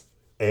fight us,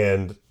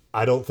 and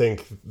I don't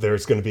think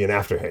there's going to be an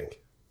afterhang.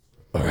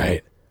 All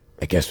right,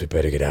 I guess we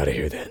better get out of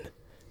here then.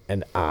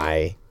 And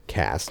I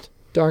cast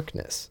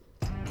darkness.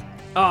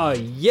 Oh,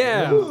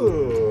 yeah.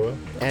 Ooh.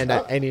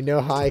 And you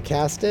know how I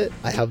cast it?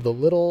 I have the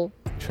little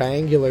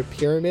triangular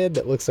pyramid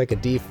that looks like a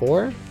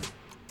D4,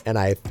 and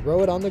I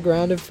throw it on the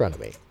ground in front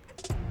of me.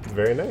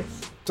 Very nice.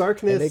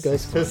 Darkness And it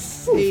goes to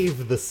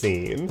save the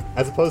scene,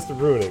 as opposed to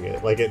ruining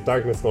it, like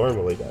darkness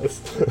normally does.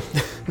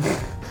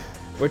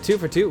 We're 2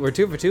 for 2. We're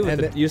 2 for 2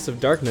 with the use of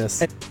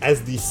darkness.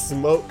 As the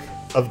smoke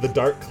of the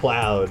dark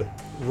cloud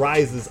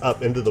rises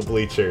up into the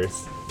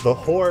bleachers, the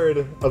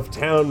horde of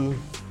town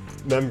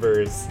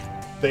members,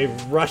 they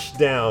rush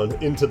down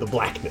into the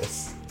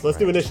blackness. So let's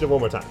do initiative one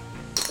more time.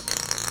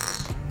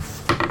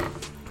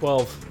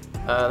 12.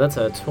 That's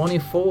a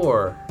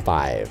 24.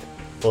 5.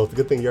 Well, it's a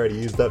good thing you already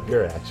used up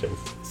your actions.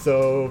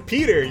 So,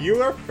 Peter,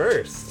 you are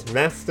first.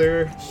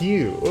 Master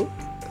Hugh.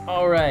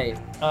 All right.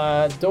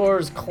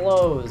 Doors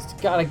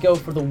closed. Gotta go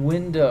for the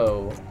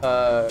window.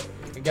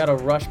 Gotta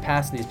rush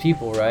past these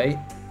people, right?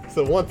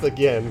 So once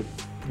again,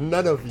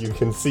 none of you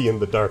can see in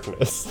the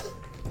darkness.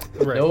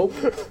 Right. Nope.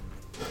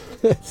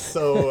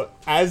 So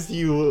as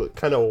you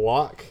kind of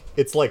walk,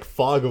 it's like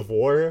fog of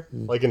war,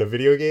 like in a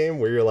video game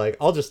where you're like,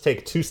 I'll just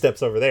take 2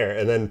 steps over there.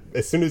 And then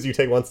as soon as you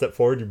take 1 step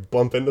forward, you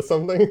bump into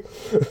something.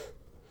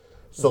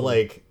 So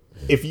like,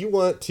 if you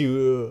want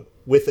to,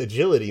 with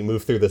agility,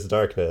 move through this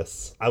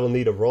darkness, I will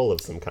need a roll of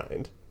some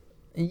kind.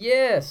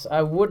 Yes,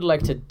 I would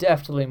like to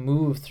deftly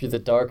move through the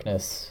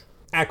darkness.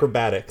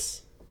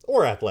 Acrobatics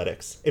or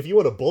athletics. If you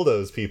want to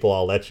bulldoze people,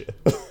 I'll let you.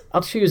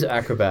 I'll choose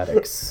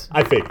acrobatics.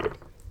 I figured.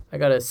 I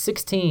got a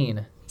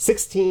 16.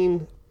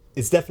 16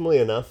 is definitely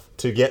enough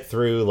to get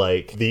through,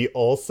 like, the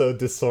also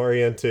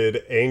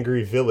disoriented,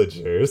 angry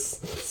villagers.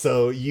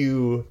 So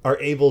you are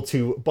able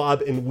to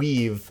bob and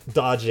weave,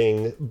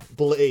 dodging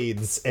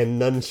blades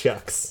and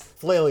nunchucks,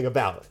 flailing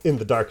about in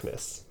the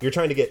darkness. You're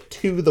trying to get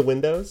to the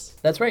windows.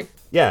 That's right.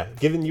 Yeah,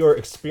 given your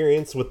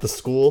experience with the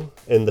school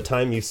and the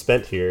time you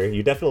spent here,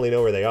 you definitely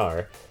know where they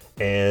are.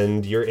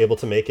 And you're able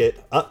to make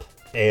it up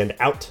and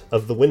out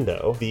of the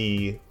window.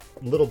 The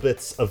little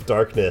bits of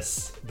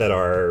darkness that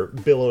are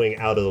billowing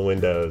out of the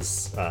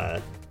windows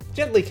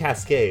gently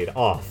cascade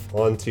off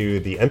onto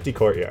the empty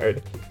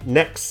courtyard.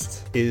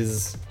 Next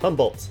is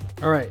Humboldt.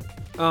 All right.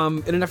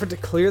 In an effort to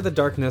clear the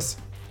darkness,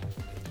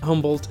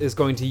 Humboldt is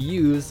going to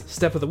use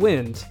Step of the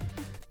Wind.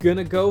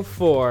 Gonna go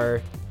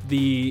for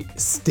the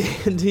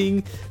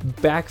standing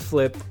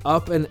backflip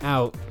up and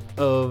out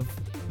of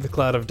the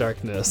cloud of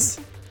darkness.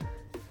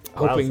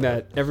 Hoping Wowza.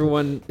 that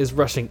everyone is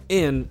rushing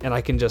in and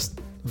I can just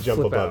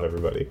Jump flip above out.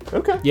 everybody.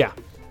 Okay. Yeah.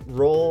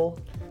 Roll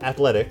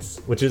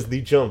athletics, which is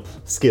the jump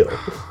skill.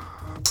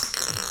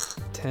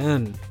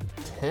 10.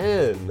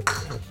 10.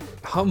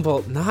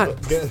 Humboldt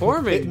not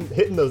performing.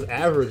 Hitting those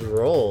average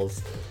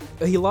rolls.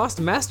 He lost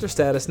master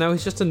status. Now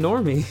he's just a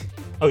normie.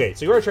 Okay,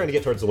 so you are trying to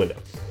get towards the window.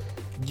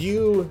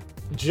 You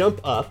jump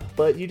up,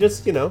 but you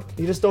just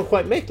don't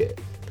quite make it.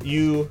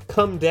 You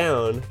come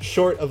down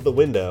short of the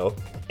window,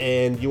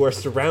 and you are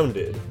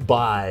surrounded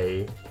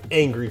by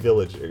angry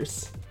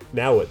villagers.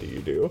 Now what do you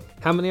do?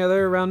 How many are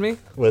there around me?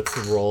 Let's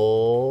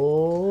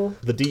roll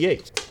the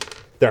d8.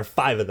 There are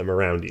 5 of them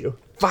around you.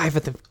 5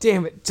 of them.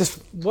 Damn it.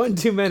 Just one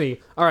too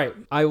many. All right.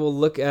 I will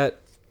look at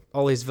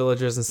all these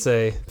villagers and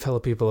say, fellow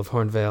people of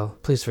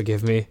Hornvale, please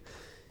forgive me.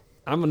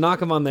 I'm going to knock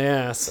them on the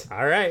ass.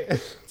 All right.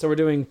 So we're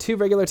doing 2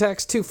 regular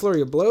attacks, 2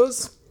 flurry of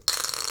blows.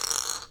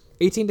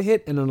 18 to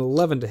hit and an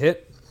 11 to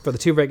hit for the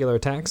 2 regular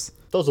attacks.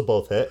 Those will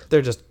both hit.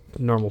 They're just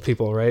normal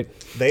people, right?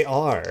 They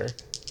are.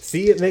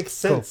 See, it makes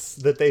sense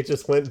that they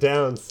just went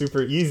down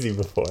super easy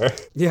before.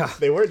 Yeah.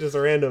 They weren't just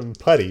random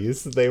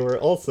putties. They were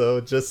also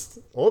just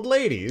old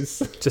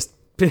ladies. Just,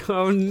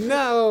 oh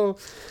no.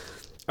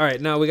 All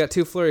right, now we got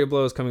 2 flurry of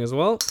blows coming as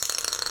well.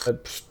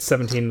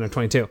 17 and a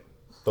 22.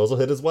 Those will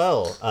hit as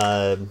well.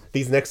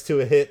 These next 2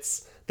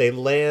 hits, they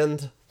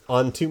land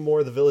on 2 more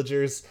of the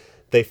villagers.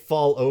 They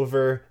fall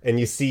over, and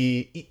you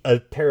see a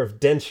pair of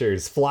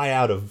dentures fly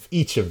out of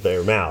each of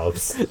their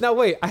mouths. Now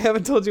wait, I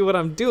haven't told you what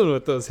I'm doing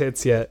with those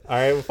hits yet. All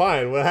right, well,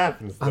 fine. What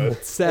happens then? I'm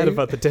sad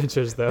about the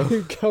dentures though.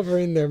 You're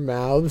covering their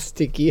mouths,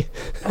 Sticky.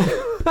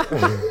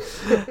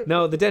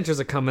 No, the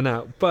dentures are coming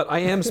out, but I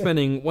am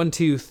spending 1,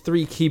 2,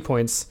 3 key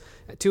points.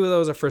 2 of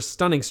those are for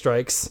stunning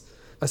strikes.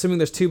 Assuming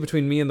there's 2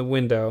 between me and the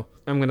window,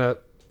 I'm gonna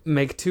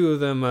make 2 of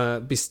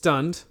them be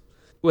stunned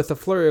with a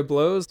flurry of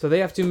blows. So they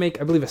have to make,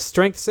 I believe, a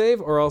strength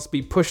save or else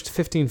be pushed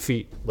 15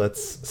 feet.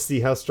 Let's see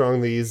how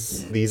strong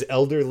these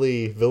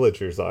elderly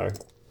villagers are.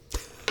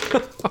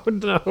 Oh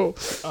no.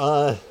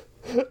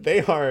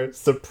 They are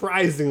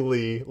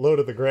surprisingly low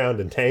to the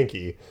ground and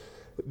tanky.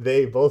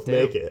 They both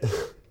make it.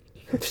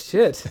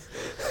 Shit.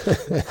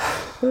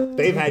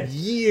 They've had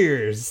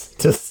years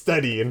to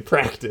study and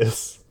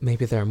practice.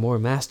 Maybe there are more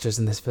masters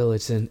in this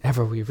village than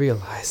ever we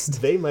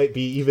realized. They might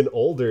be even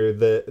older.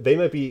 They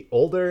might be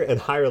older and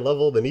higher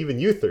level than even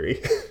you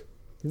three.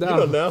 No, You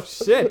don't know.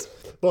 Shit.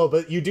 Well,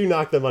 but you do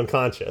knock them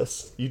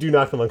unconscious. You do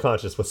knock them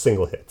unconscious with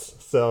single hits.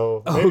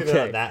 So maybe they're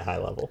Okay. not that high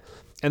level.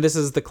 And this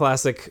is the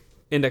classic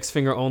index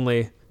finger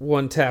only,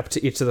 one tap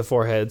to each of the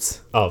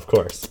foreheads. Oh, of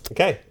course.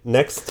 Okay.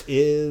 Next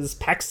is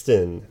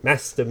Paxton,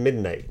 Master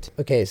Midnight.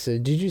 Okay, so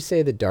did you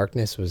say the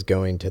darkness was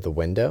going to the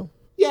window?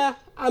 Yeah,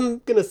 I'm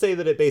gonna say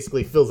that it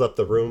basically fills up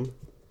the room.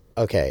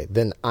 Okay,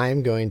 then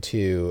I'm going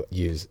to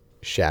use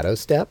Shadow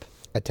Step.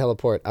 I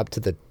teleport up to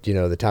the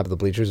the top of the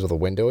bleachers where the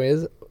window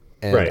is,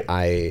 and Right.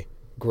 I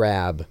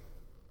grab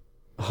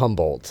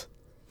Humboldt.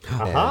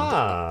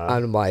 Aha!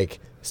 I'm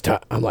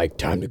like,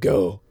 time to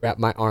go. Wrap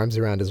my arms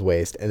around his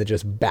waist and then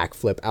just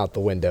backflip out the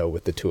window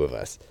with the two of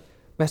us.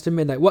 Master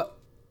Midnight, what?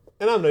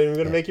 And I'm not even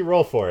gonna make you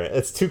roll for it.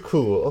 It's too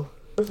cool.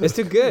 It's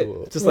too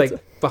good. Just like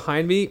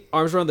behind me,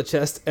 arms around the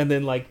chest, and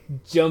then like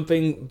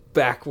jumping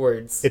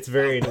backwards. It's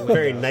very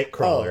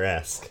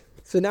Nightcrawler-esque.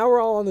 So now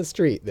we're all on the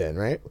street then,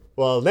 right?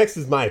 Well, next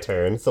is my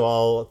turn, so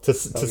I'll to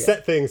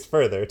set things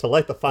further, to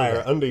light the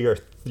fire under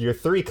your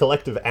three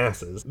collective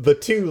asses. The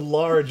two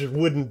large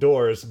wooden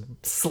doors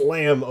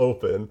slam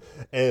open,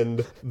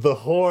 and the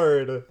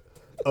horde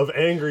of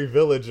angry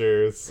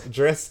villagers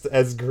dressed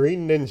as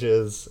green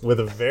ninjas with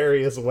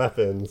various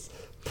weapons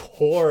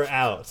pour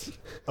out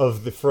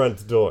of the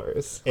front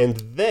doors, and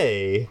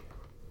they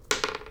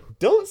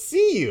don't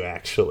see you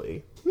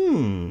actually.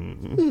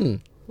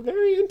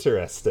 Very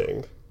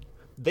interesting.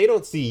 They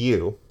don't see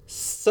you.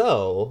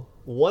 So,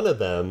 one of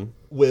them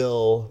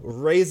will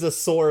raise a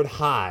sword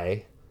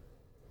high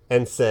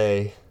and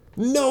say,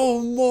 "No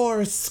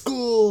more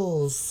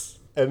schools!"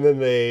 And then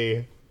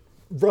they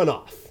run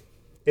off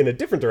in a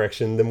different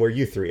direction than where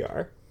you three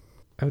are.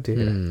 Oh dear.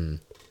 And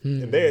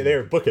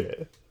they're booking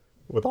it.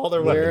 With all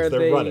their Where weapons, are they're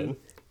they- running.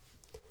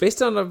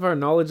 Based on our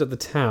knowledge of the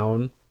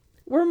town,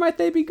 where might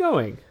they be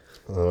going?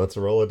 Oh, let's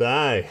roll a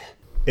die.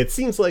 It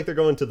seems like they're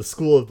going to the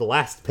school of the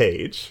last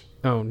page.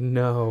 Oh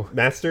no.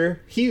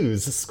 Master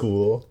Hughes'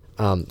 school.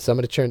 So I'm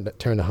going to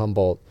turn to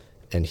Humboldt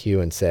and Hugh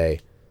and say,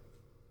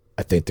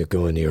 I think they're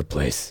going to your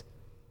place.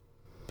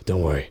 But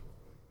don't worry.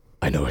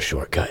 I know a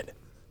shortcut.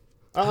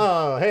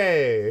 Oh,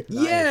 hey!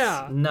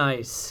 Yeah.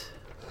 Nice.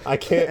 I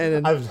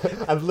can't.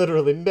 I've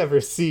literally never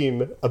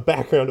seen a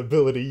background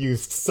ability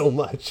used so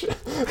much.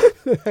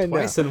 I know.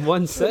 Twice in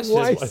one session.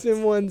 Twice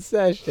in one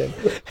session.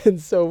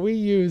 And so we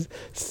use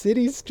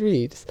city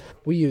streets.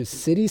 We use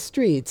city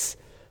streets,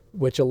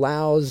 which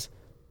allows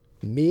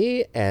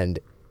me and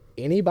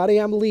anybody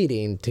I'm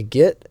leading to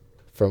get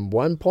from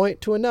one point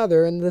to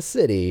another in the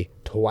city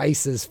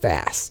twice as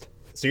fast.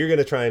 So you're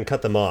gonna try and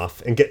cut them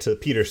off and get to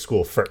Peter's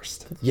school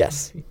first.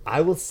 Yes.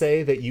 I will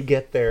say that you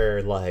get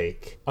there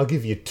I'll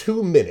give you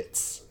 2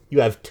 minutes.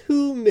 You have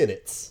 2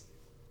 minutes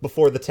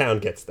before the town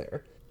gets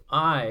there.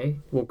 I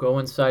will go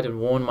inside and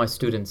warn my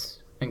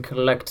students and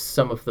collect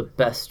some of the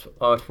best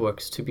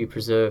artworks to be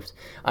preserved.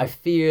 I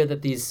fear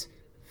that these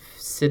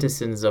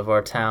citizens of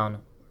our town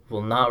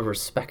will not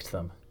respect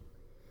them.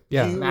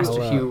 Yeah.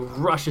 Master Hugh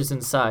rushes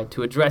inside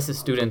to address his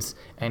students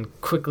and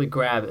quickly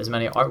grab as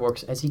many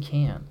artworks as he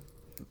can.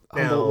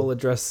 Humboldt will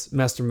address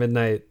Master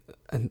Midnight.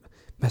 And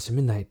Master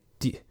Midnight,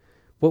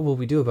 what will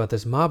we do about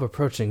this mob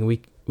approaching?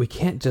 We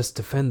can't just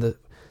defend the...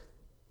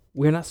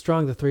 We're not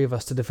strong, the three of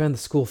us, to defend the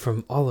school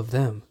from all of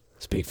them.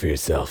 Speak for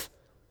yourself.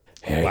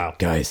 Hey, Wow.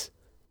 guys,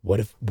 what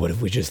if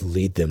we just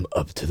lead them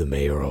up to the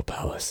mayoral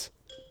palace?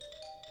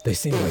 They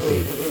seem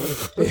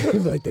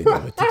like they know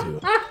what to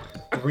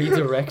do.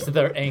 Redirect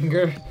their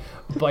anger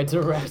by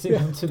directing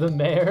them to the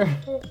mayor.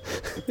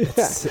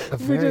 It's a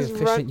very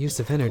efficient use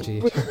of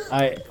energy.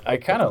 I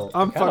kind of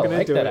I'm fucking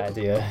like into that it.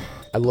 idea.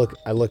 I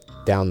look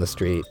down the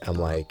street. I'm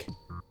like,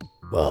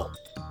 Well,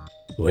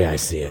 the way I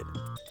see it,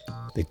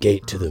 the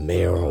gate to the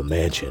mayoral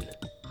mansion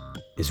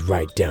is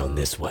right down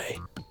this way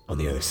on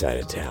the other side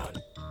of town.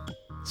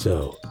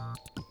 So,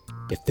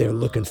 if they're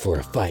looking for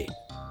a fight,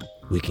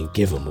 we can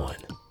give them one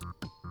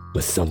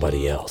with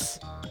somebody else.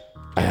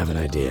 I have an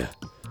idea.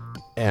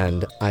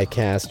 and I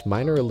cast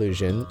Minor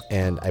Illusion,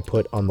 and I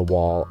put on the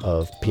wall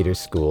of Peter's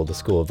school, the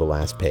school of the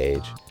last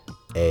page,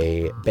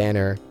 a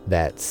banner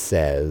that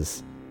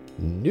says,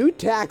 "New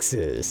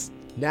taxes,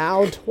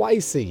 now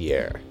twice a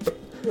year."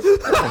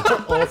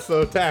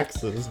 Also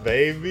taxes,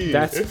 baby.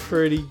 That's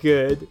pretty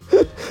good.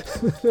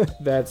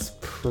 That's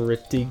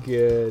pretty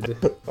good.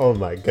 Oh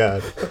my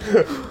god.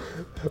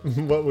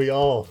 What we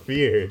all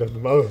feared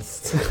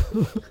most.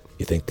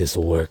 You think this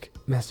will work?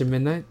 Master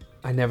Midnight,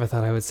 I never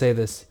thought I would say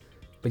this,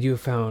 but you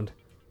have found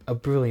a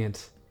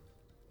brilliant,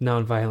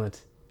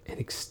 non-violent, and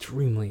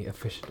extremely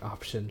efficient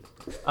option.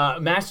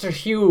 Master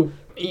Hugh,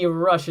 he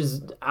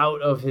rushes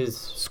out of his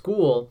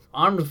school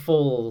armed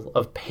full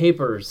of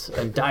papers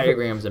and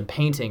diagrams and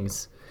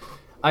paintings.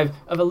 I've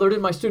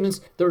alerted my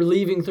students they're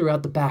leaving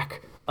throughout the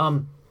back.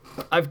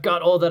 I've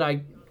got all that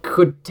I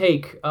could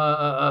take.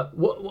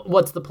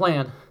 What's the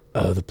plan?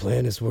 The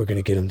plan is we're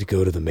gonna get them to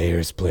go to the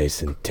mayor's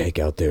place and take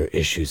out their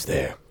issues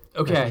there.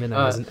 Okay. Midnight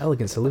has an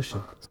elegant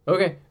solution.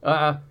 Okay.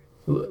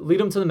 Lead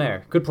them to the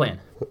mayor. Good plan.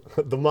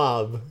 The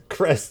mob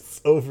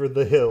crests over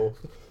the hill.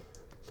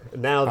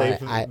 Now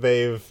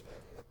they've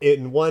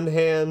in one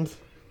hand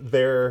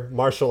their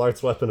martial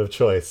arts weapon of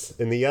choice.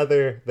 In the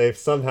other, they've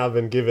somehow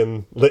been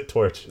given lit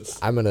torches.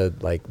 I'm gonna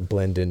like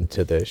blend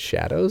into the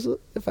shadows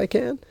if I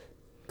can.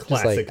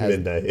 Classic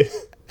Midnight.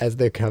 As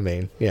they're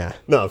coming, yeah.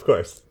 No, of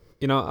course.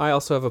 You know, I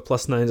also have a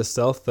 +9 to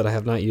stealth that I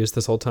have not used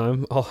this whole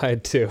time. I'll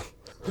hide too.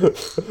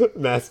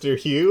 Master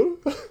Hugh?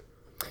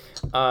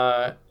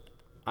 I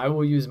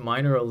will use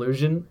minor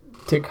illusion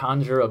to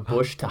conjure a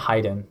bush to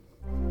hide in.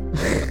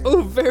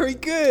 Oh, very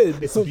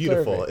good. It's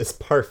beautiful. It's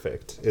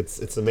perfect.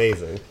 It's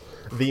amazing.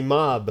 The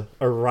mob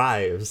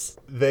arrives.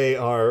 They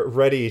are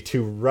ready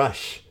to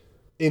rush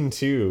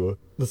into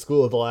the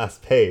School of the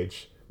Last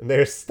Page, and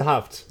they're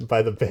stopped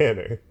by the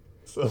banner.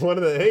 So one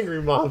of the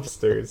angry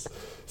mobsters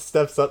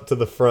steps up to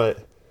the front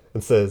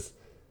and says,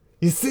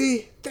 "You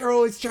see, they're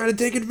always trying to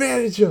take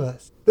advantage of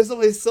us. There's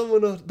always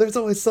someone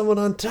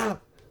on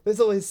top. There's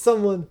always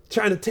someone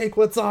trying to take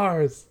what's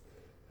ours.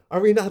 Are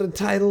we not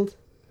entitled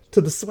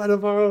to the sweat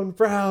of our own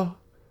brow?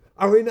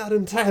 Are we not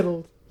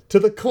entitled to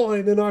the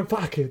coin in our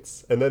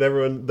pockets?" And then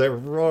everyone, they're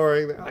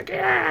roaring. They're like,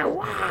 "Yeah,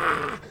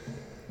 wah!"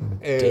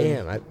 And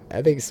Damn,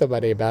 I think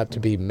somebody about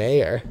to be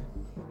mayor.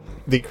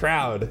 the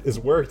crowd is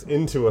worked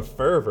into a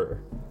fervor.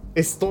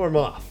 They storm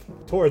off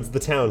towards the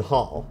town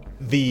hall.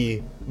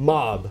 The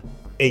mob,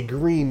 a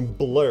green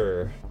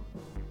blur,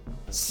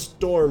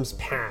 storms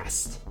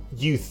past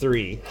you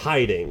three,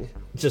 hiding,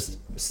 just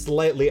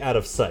slightly out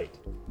of sight.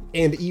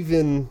 And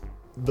even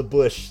the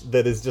bush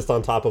that is just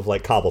on top of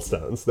like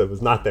cobblestones that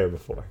was not there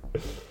before.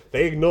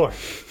 They ignore.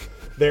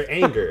 Their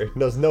anger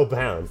knows no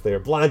bounds. They are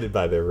blinded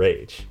by their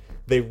rage.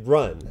 They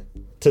run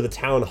to the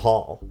town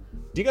hall.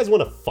 Do you guys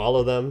want to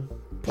follow them?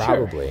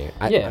 Probably.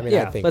 I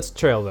Yeah, think let's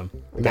trail them.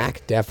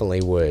 Mac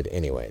definitely would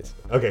anyways.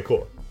 Okay,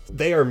 cool.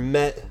 They are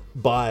met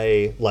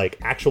by like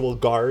actual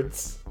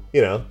guards,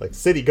 you know, like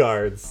city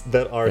guards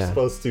that are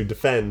supposed to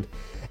defend,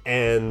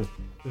 and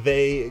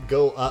they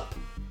go up,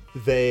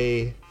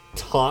 they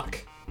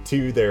talk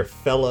to their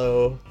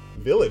fellow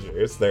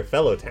villagers, their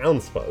fellow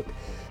townsfolk,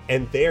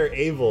 and they're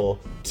able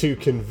to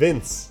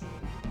convince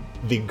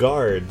the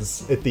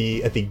guards at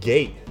the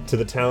gate to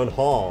the town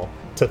hall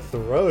to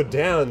throw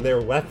down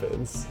their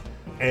weapons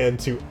and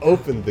to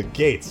open the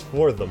gates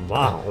for the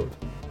mob.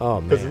 Oh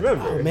man. Because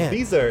remember, Oh, man.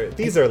 these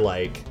are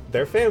like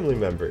their family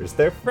members,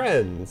 their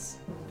friends,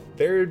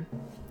 they're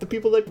the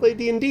people they play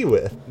D&D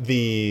with.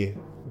 The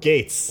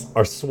gates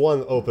are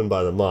swung open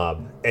by the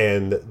mob,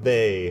 and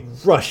they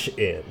rush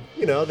in.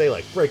 You know, they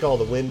like break all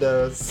the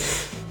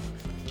windows.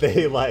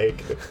 They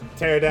like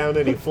tear down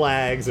any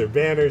flags or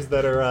banners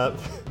that are up.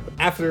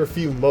 After a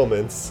few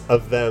moments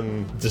of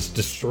them just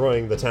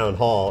destroying the town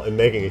hall and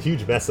making a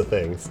huge mess of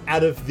things,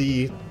 out of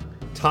the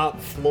top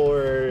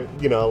floor,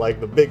 you know, like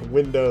the big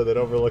window that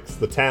overlooks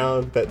the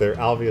town that there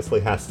obviously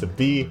has to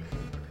be,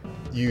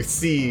 you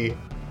see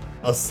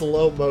a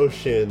slow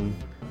motion,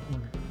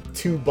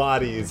 two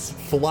bodies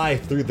fly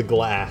through the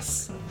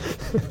glass,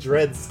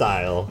 Dread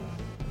style.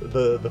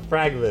 The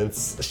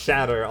fragments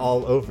shatter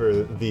all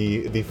over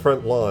the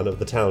front lawn of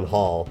the town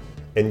hall,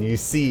 and you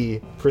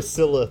see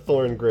Priscilla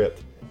Thorngrip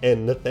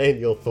and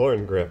Nathaniel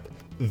Thorngrip,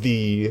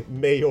 the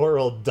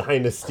mayoral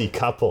dynasty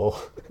couple.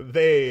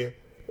 They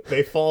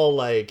fall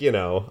like, you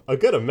know, a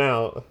good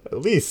amount,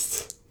 at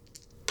least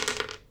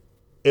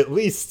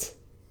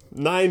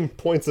 9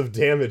 points of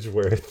damage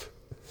worth,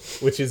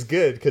 which is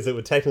good because it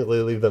would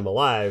technically leave them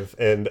alive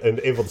and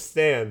able to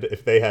stand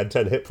if they had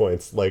 10 hit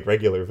points like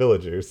regular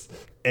villagers.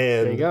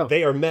 And There you go.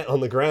 they are met on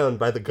the ground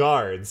by the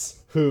guards,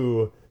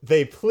 who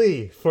they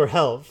plead for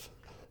help.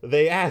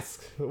 They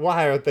ask,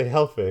 why aren't they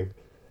helping?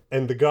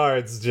 And the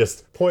guards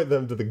just point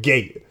them to the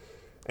gate,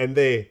 and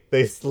they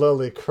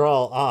slowly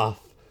crawl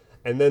off.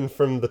 And then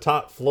from the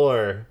top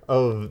floor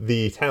of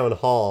the town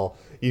hall,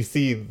 you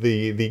see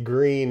the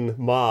green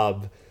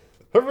mob.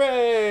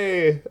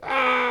 Hooray!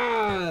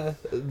 Ah!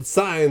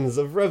 Signs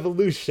of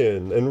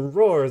revolution and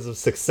roars of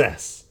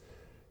success.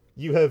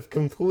 You have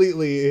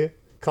completely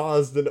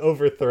caused an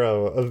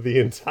overthrow of the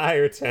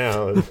entire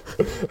town.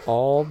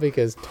 All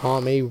because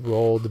Tommy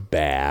rolled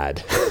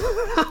bad.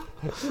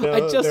 No, I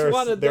just there are-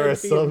 wanted there there are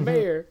to be a some,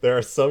 mayor. There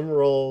are some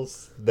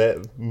roles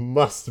that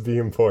must be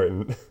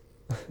important.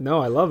 No,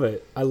 I love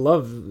it. I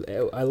love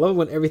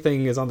when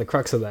everything is on the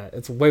crux of that.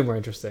 It's way more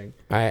interesting.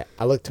 I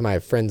look to my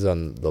friends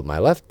on my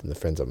left and the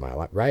friends on my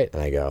right,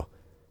 and I go,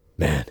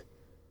 man,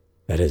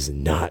 that is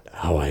not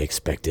how I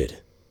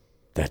expected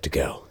that to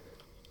go.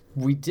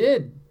 We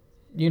did,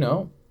 you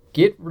know,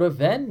 get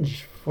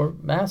revenge for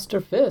Master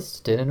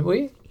Fist, didn't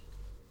we?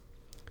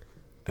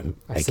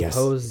 I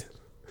guess.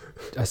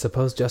 I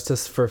suppose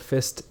justice for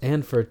Fist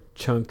and for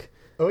Chunk.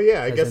 Oh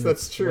yeah, I As guess in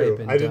that's it's way true.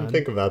 been I didn't done.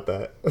 think about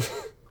that.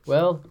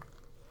 Well,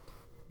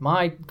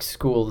 my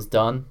school's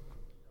done.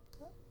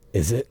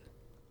 Is it?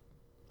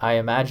 I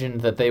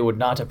imagined that they would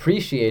not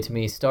appreciate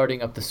me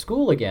starting up the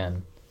school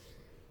again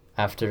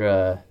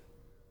after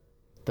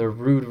the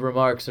rude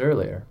remarks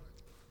earlier.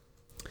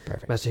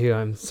 Perfect. Master Hugh,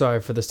 I'm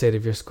sorry for the state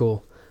of your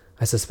school.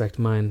 I suspect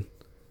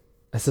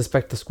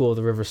the school of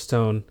the River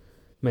Stone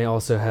may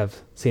also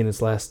have seen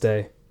its last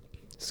day.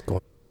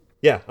 School.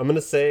 Yeah, I'm going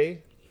to say,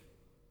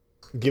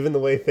 given the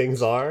way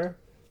things are,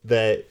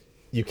 that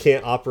you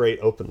can't operate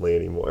openly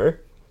anymore.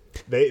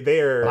 They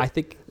are I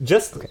think...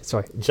 just Okay,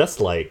 sorry. just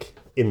like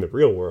in the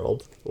real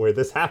world where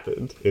this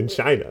happened in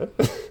China.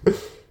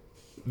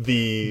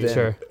 The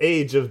Sure.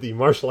 age of the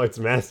martial arts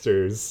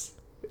masters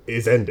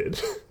is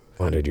ended.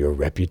 Honored your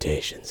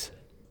reputations.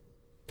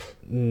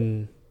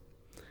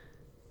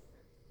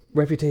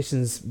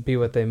 Reputations be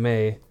what they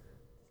may,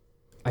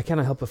 I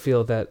cannot help but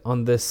feel that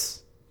on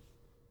this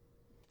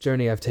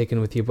journey I've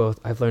taken with you both,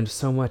 I've learned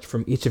so much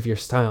from each of your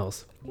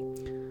styles.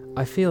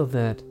 I feel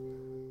that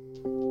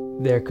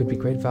there could be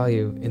great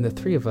value in the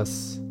three of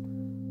us.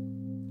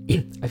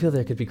 I feel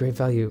there could be great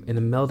value in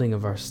a melding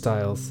of our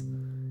styles,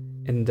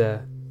 and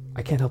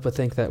I can't help but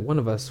think that one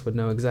of us would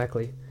know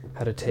exactly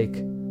how to take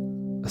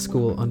a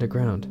school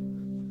underground.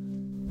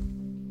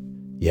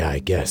 Yeah, I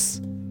guess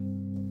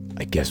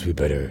we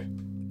better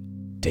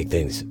take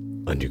things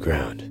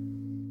underground.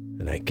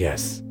 And I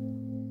guess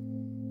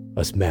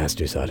us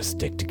masters ought to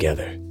stick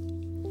together.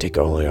 Take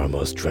only our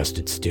most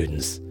trusted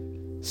students.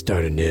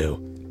 Start anew.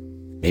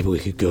 Maybe we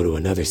could go to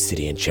another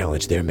city and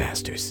challenge their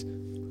masters.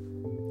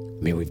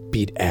 I mean, we've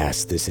beat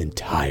ass this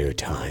entire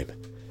time.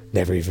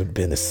 Never even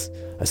been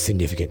a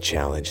significant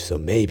challenge, so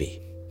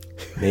maybe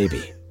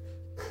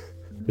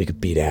we could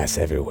beat ass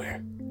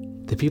everywhere.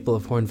 The people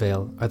of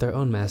Hornvale are their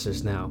own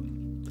masters now.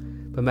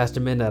 But Master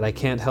Midnight, I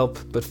can't help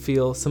but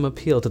feel some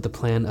appeal to the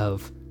plan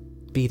of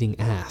beating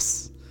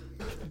ass.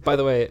 By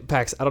the way,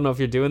 Pax, I don't know if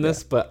you're doing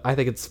this, but I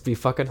think it's be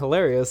fucking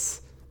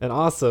hilarious and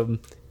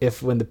awesome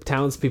if when the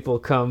townspeople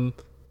come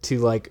to,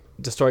 like,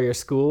 destroy your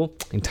school,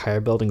 the entire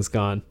building's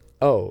gone.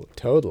 Oh,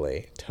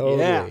 totally.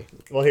 Yeah.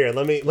 Well, here,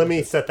 let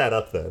me set that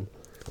up then.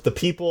 The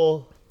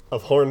people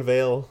of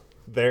Hornvale,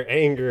 their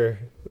anger,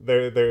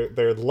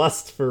 their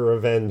lust for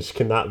revenge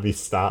cannot be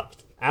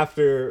stopped.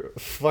 After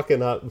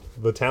fucking up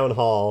the town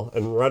hall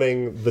and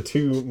running the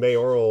two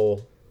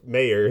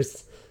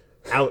mayors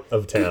out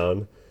of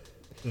town,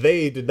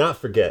 they did not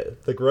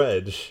forget the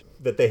grudge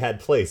that they had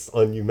placed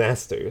on you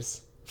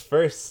masters.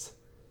 First,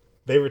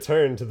 they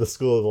returned to the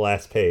school of the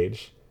last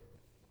page.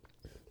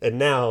 And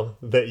now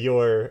that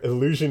your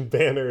illusion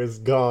banner is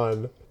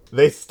gone,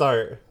 they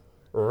start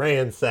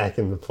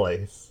ransacking the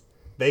place.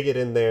 They get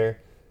in there.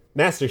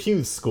 Master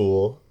Hugh's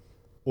school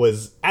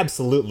was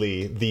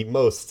absolutely the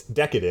most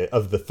decadent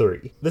of the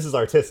three. This is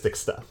artistic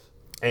stuff.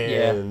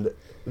 And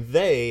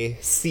they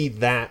see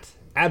that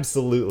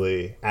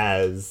absolutely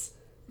as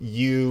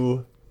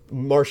you,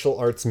 martial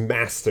arts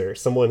master,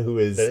 someone who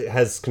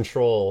has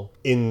control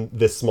in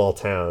this small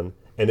town,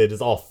 and it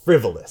is all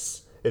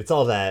frivolous. It's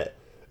all that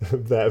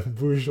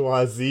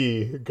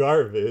bourgeoisie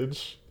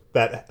garbage,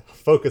 that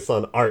focus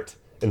on art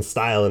and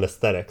style and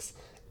aesthetics.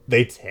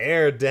 They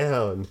tear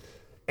down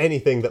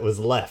anything that was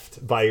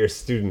left by your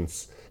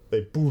students.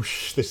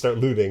 They start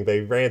looting,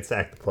 they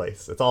ransack the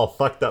place. It's all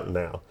fucked up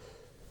now.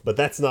 But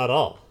that's not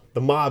all.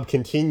 The mob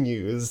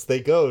continues.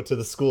 They go to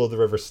the School of the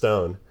River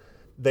Stone.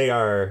 They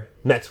are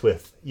met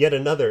with yet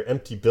another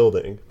empty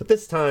building. But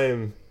this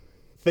time,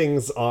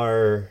 things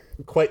are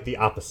quite the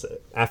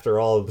opposite. After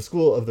all, the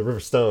School of the River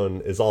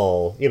Stone is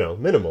all,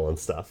 minimal and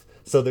stuff.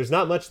 So there's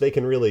not much they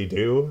can really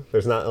do.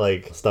 There's not,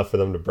 stuff for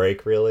them to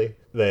break, really.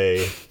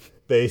 They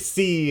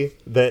see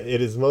that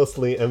it is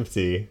mostly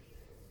empty,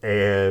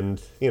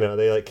 and,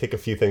 they, kick a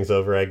few things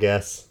over, I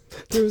guess.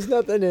 There was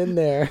nothing in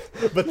there.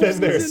 But then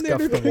there's Scuff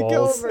the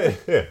walls.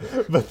 yeah,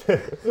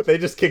 but they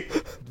just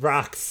kick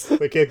rocks.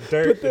 They kick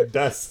dirt and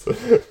dust.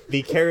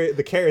 The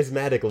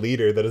charismatic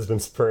leader that has been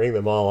spurring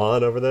them all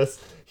on over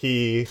this,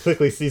 he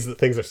quickly sees that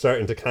things are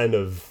starting to kind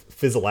of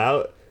fizzle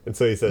out, and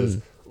so he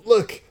says,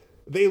 "Look,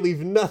 they leave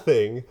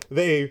nothing.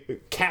 They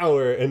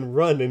cower and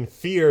run in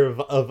fear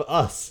of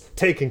us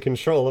taking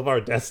control of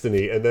our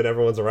destiny." And then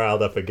everyone's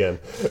riled up again.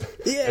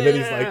 Yeah. And then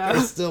he's like,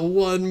 "There's still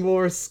one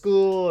more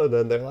school." And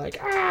then they're like,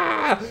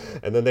 "Ah!"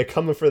 And then they're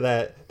coming for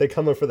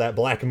that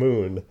Black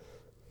Moon,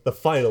 the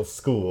final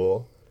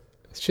school.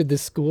 Should the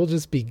school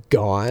just be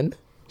gone?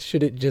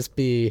 Should it just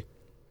be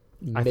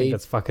I think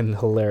that's fucking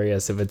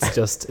hilarious if it's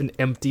just an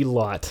empty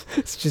lot.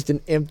 It's just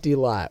an empty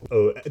lot.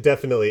 Oh,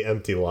 definitely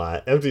empty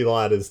lot. Empty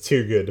lot is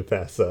too good to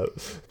pass up.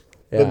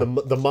 Yeah. Then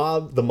the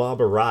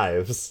mob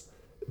arrives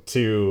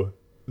to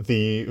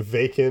the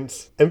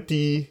vacant,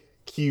 empty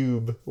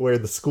cube where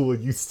the school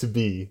used to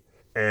be,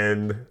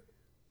 and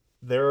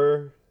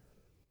they're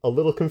a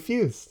little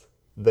confused.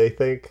 They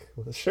think,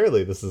 well,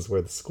 surely this is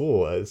where the school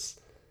was.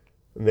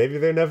 Maybe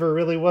there never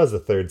really was a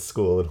third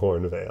school in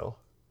Hornvale.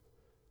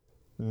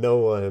 No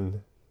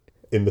one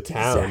in the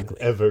town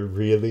ever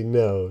really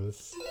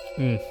knows.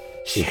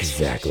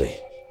 Exactly.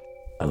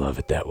 I love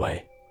it that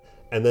way.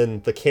 And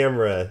then the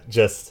camera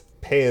just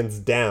pans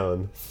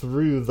down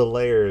through the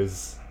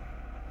layers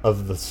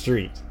of the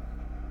street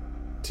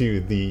to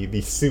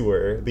the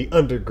sewer, the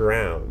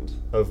underground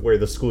of where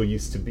the school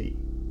used to be.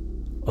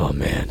 Oh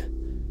man,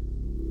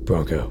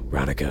 Bronco,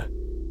 Ronica,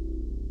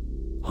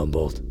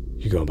 Humboldt.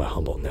 You're going by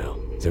Humboldt now.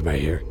 Is everybody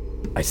here?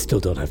 I still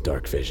don't have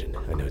dark vision.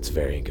 I know it's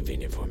very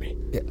inconvenient for me.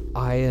 Yeah,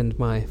 I and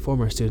my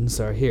former students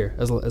are here,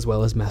 as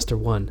well as Master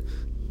One.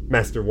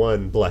 Master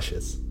One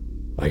blushes.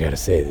 I gotta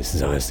say, this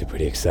is honestly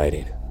pretty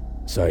exciting.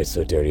 Sorry it's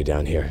so dirty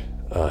down here.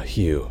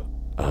 Hugh,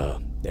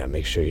 yeah,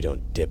 make sure you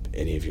don't dip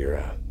any of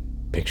your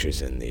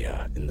pictures in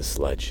the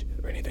sludge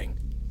or anything.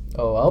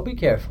 Oh, I'll be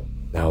careful.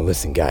 Now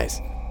listen,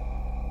 guys.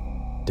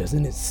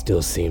 Doesn't it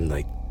still seem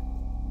like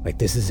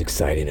this is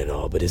exciting and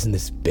all, but isn't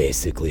this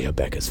basically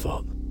Rebecca's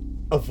fault?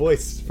 A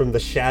voice from the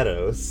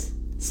shadows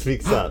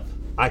speaks up.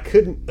 I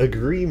couldn't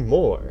agree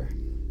more.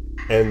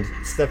 And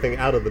stepping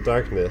out of the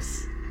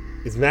darkness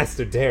is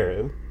Master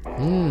Darren.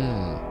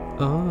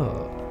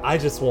 Oh. I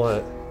just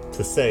want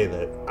to say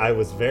that I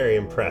was very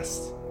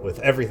impressed with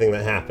everything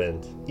that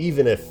happened,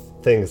 even if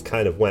things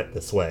kind of went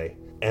this way.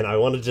 And I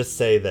want to just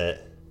say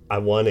that I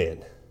won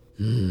in.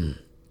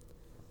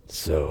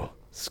 So,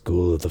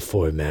 School of the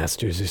Four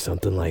Masters or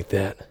something like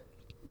that?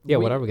 Yeah,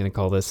 what are we gonna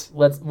call this?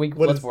 Let's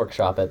is-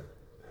 workshop it.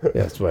 Yeah,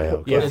 that's what I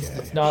hope. Yeah.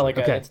 It's not like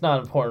Okay. it's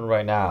not important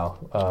right now.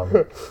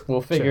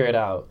 We'll figure it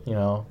out. You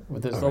know,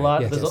 there's a All right.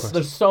 lot. Yes, of course.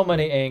 There's so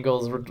many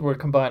angles. We're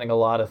combining a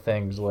lot of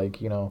things.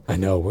 Like, you know. I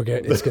know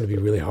it's going to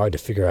be really hard to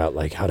figure out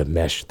like how to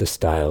mesh the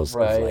styles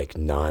Right. of like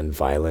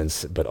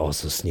non-violence, but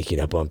also sneaking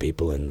up on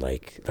people and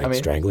like I mean-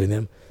 strangling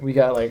them. We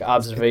got like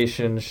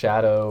observation,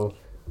 shadow,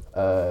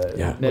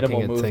 Yeah.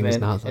 minimal Looking at things,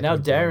 movement, not and now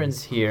looking at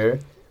Darren's here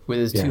with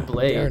his Yeah. two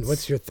blades. Darren,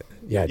 what's your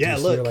Yeah, do Yeah, you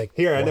see look, your, like,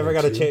 here, I one never or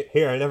got a two? chance.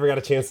 Here, I never got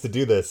a chance to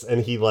do this,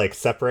 and he like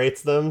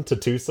separates them to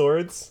two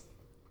swords.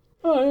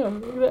 Oh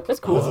yeah, that's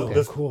cool.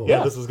 Oh, cool. Yeah,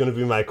 Yeah. this was gonna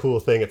be my cool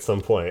thing at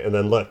some point, and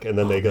then look, and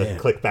then they go man.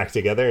 click back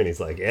together, and he's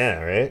like,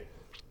 "Yeah, right."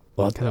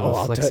 Well, Kind of I'll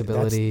tell you,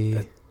 flexibility.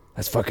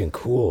 That's fucking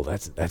cool.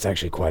 That's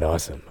actually quite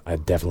awesome.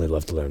 I'd definitely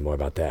love to learn more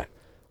about that.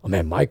 Oh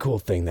man, my cool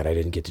thing that I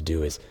didn't get to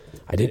do is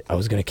I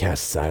was gonna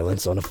cast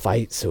silence on a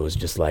fight, so it was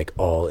just like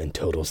all in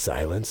total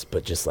silence,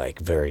 but just like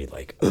very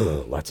like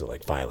lots of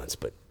like violence,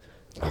 but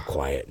all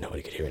quiet,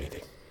 nobody could hear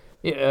anything.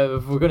 Yeah,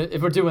 if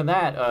we're doing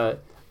that, I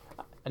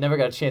never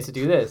got a chance to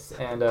do this,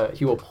 and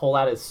he will pull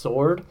out his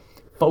sword,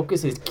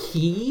 focus his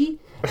key,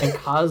 and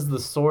cause the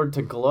sword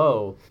to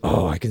glow.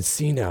 Oh, I can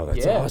see now.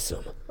 That's Yeah.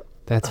 awesome.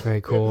 That's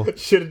very cool.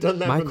 Should have done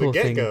that My from cool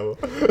the thing- get-go.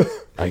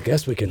 I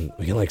guess we can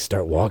like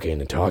start walking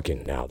and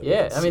talking now. That we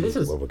Yeah, can I mean, see this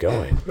is- where we're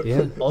going.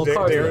 Yeah. All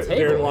cards on the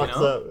table, you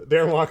know?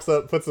 Darren walks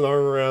up, puts an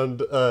arm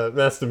around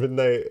Master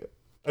Midnight.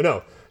 Oh,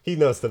 no, he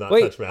knows to not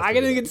Wait, touch Master I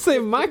didn't Midnight. get to say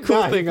my cool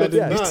Nah, thing I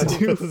didn't get to He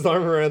do. puts his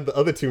arm around the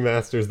other two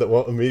masters that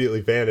won't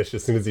immediately vanish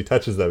as soon as he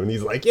touches them, and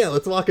he's like, "Yeah,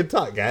 let's walk and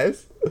talk,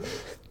 guys."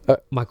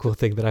 My cool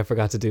thing that I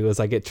forgot to do is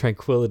I get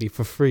tranquility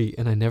for free,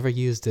 and I never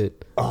used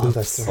it. Oh,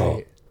 that's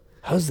right.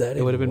 How's that?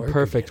 It would have been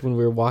perfect when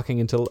we were walking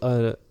into.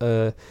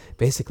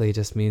 Basically, it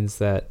just means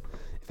that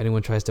if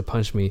anyone tries to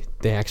punch me,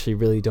 they actually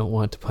really don't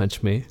want to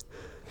punch me.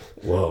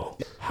 Whoa.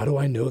 How do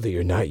I know that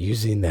you're not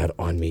using that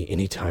on me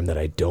anytime that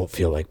I don't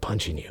feel like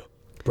punching you?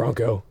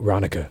 Bronco,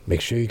 Ronica,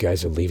 make sure you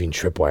guys are leaving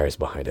tripwires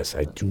behind us.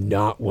 I do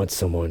not want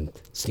someone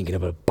sneaking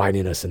up and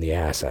biting us in the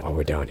ass while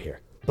we're down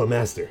here. But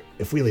Master,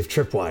 if we leave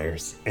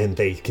tripwires and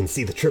they can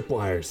see the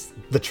tripwires,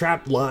 the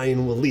trap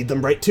line will lead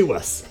them right to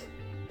us.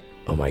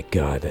 Oh my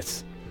god,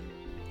 that's...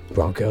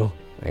 Bronco,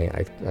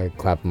 I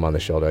clap him on the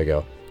shoulder. I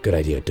go, good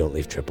idea, don't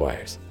leave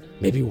tripwires.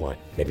 Maybe one,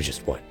 maybe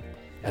just one.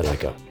 At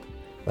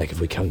like if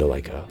we come to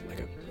like a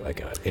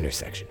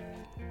intersection.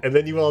 And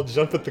then you all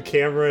jump at the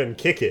camera and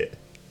kick it.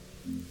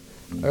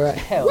 all right.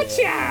 Hell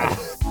yeah.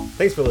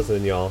 Thanks for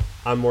listening, y'all.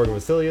 I'm Morgan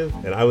Vasiliev,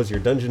 and I was your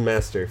Dungeon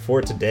Master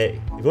for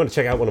today. If you want to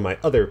check out one of my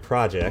other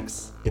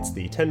projects, it's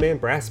the 10-Man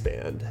Brass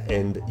Band,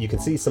 and you can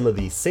see some of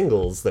the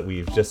singles that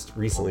we've just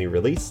recently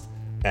released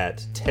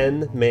at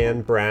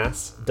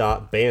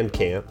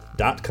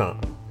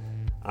 10manbrass.bandcamp.com.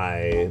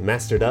 I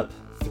mastered up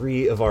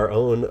 3 of our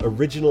own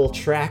original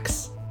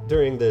tracks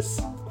during this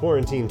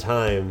quarantine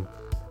time.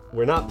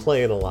 We're not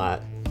playing a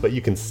lot, but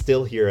you can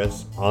still hear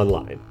us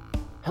online.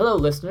 Hello,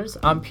 listeners.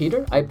 I'm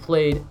Peter. I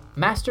played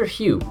Master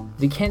Hugh,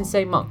 the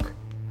Kensei monk.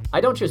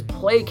 I don't just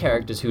play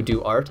characters who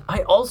do art,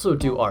 I also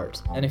do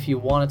art. And if you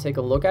want to take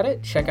a look at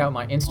it, check out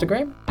my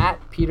Instagram,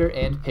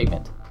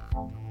 @PeterAndPigment.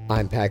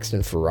 I'm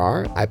Paxton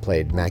Farrar. I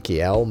played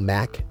Maciel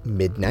Mac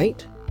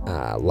Midnight.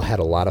 Had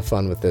a lot of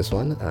fun with this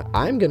one.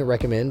 I'm going to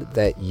recommend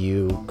that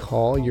you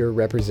call your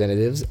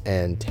representatives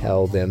and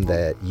tell them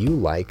that you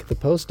like the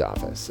post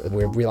office.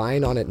 We're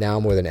relying on it now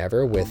more than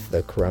ever with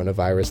the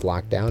coronavirus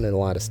lockdown in a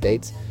lot of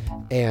states.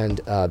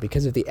 And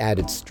because of the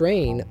added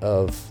strain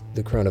of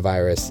the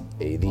coronavirus,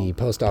 the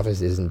post office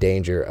is in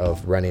danger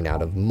of running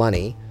out of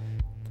money.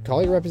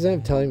 Call your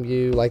representative, tell him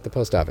you like the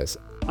post office.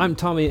 I'm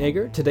Tommy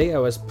Egger. Today I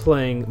was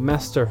playing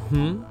Master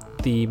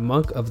the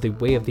monk of the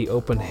Way of the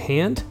Open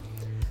Hand.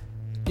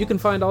 You can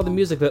find all the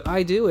music that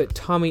I do at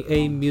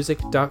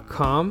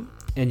tommyamusic.com,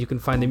 and you can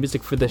find the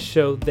music for this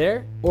show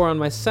there or on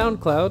my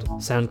SoundCloud,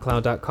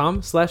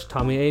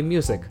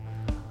 soundcloud.com/tommyamusic.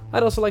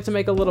 I'd also like to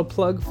make a little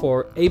plug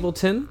for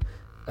Ableton.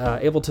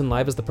 Ableton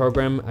Live is the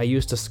program I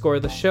use to score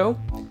the show,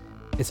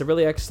 It's a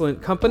really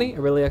excellent company,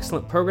 a really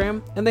excellent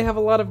program, and they have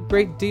a lot of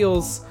great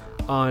deals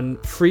on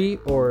free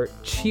or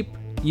cheap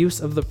use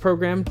of the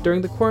program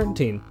during the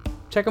quarantine.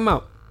 Check them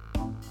out.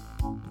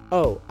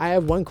 Oh, I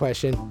have one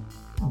question.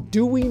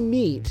 Do we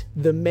meet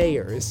the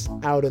mayors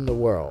out in the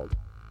world?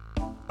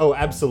 Oh,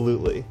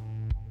 absolutely.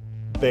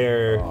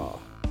 They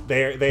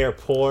are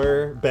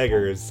poor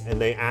beggars, and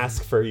they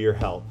ask for your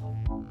help.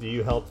 Do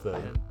you help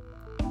them?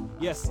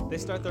 Yes, they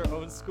start their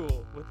own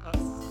school with us.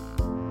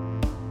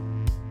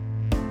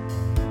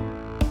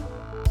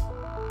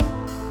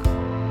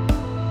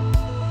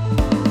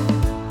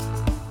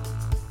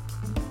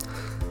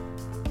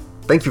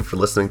 Thank you for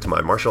listening to my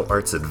martial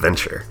arts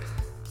adventure.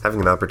 Having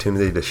an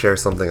opportunity to share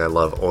something I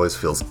love always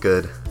feels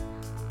good,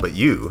 but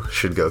you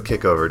should go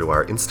kick over to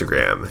our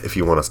Instagram if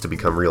you want us to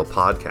become real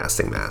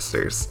podcasting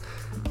masters.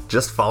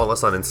 Just follow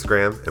us on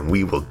Instagram and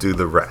we will do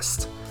the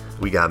rest.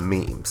 We got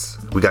memes,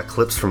 we got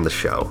clips from the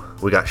show,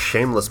 we got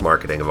shameless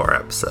marketing of our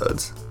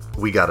episodes.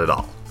 We got it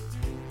all.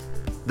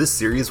 This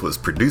series was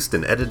produced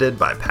and edited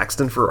by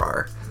Paxton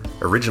Farrar.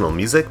 Original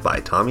music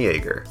by Tommy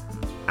Ager.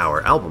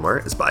 Our album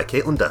art is by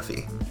Caitlin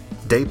Duffy.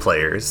 Day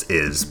Players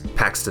is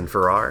Paxton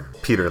Farrar,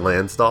 Peter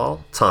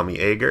Lansdall, Tommy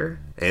Ager,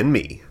 and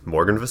me,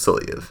 Morgan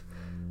Vasiliev.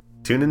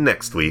 Tune in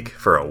next week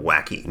for a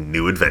wacky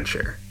new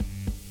adventure.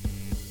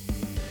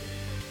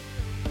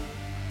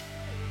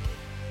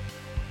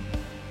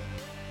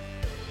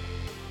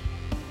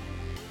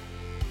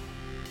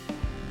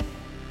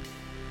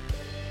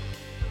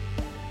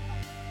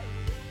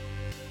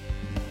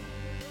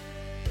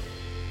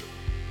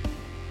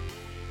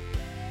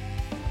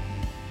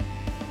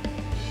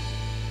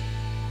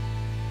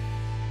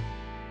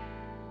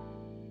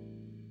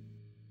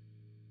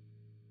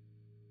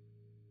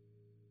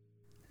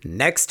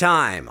 Next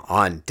time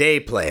on Day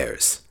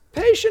Players.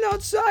 Patient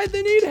outside,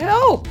 they need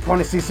help.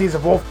 20 cc's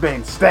of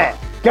Wolfbane, stat.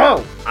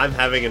 Go! I'm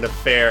having an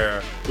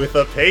affair with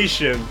a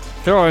patient.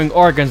 Throwing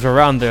organs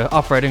around the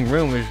operating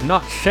room is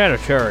not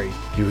sanitary.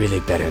 You really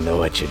better know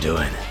what you're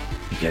doing,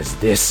 because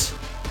this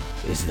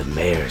is the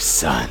mayor's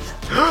son.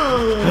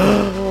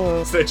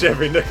 Search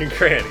every nook and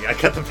cranny. I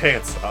cut the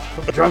pants off.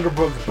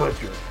 Drungerbook's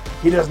butcher.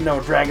 He doesn't know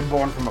a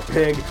dragonborn from a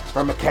pig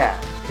from a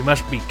cat. He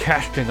must be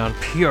casting on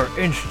pure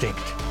instinct.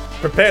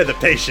 Prepare the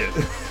patient.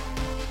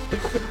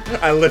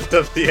 I lift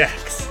up the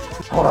axe.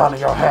 Hold on to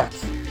your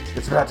hats.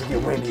 It's about to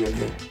get windy in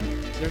here.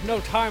 There's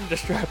no time to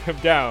strap him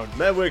down.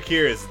 My work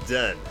here is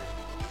done.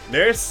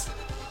 Nurse,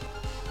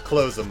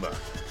 close him up.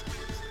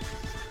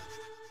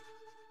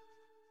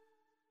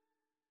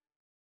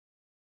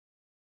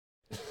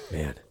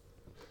 Man,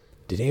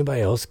 did anybody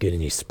else get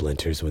any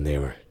splinters when they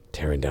were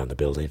tearing down the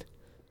building?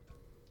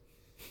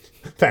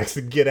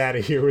 Paxton, get out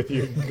of here with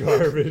your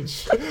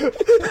garbage.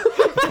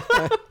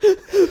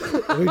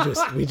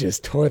 We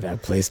just tore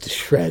that place to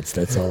shreds,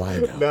 that's all I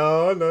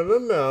know.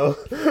 No.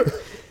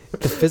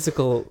 The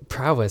physical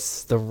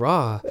prowess, the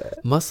raw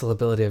muscle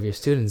ability of your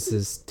students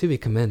is to be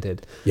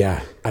commended.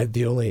 Yeah, did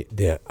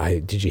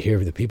you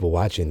hear the people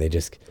watching? There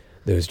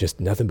was just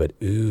nothing but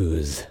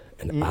oohs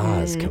and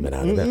ahs coming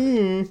out of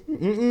them.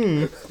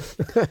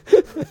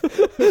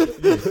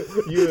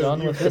 You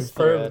Done with this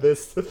confirmed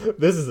thread.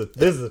 this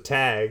is a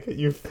tag.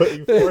 You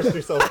forced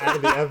yourself out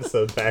of the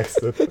episode,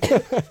 Paxton.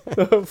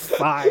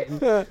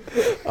 Fine.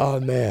 Oh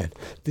man,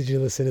 did you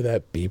listen to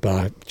that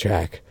bebop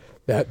track?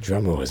 That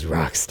drummer was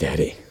rock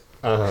steady.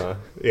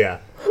 Yeah.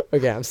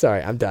 Okay, I'm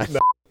sorry, I'm done.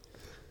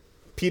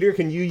 Peter,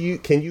 can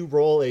you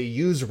roll a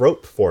use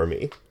rope for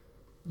me?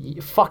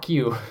 Fuck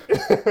you.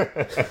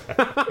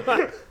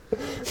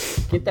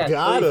 Get that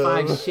Got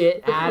 35 him.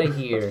 shit out of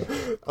here.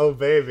 Oh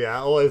baby, I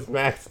always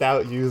maxed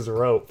out use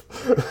rope.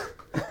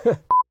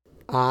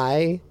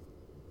 I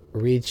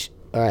reach.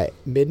 All right,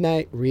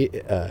 midnight.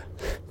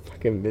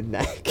 Fucking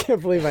midnight. I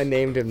can't believe I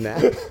named him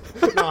that.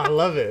 No, I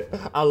love it.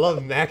 I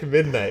love Mac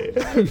Midnight.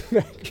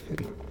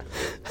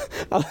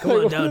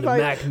 Going down to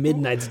Mac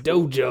Midnight's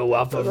dojo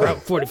off of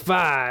Route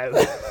 45.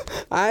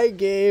 I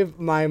gave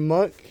my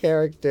monk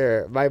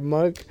character, my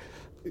monk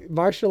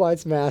martial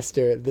arts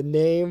master, the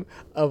name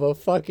of a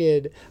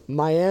fucking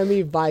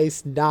Miami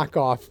Vice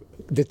knockoff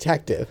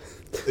detective.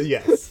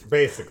 Yes,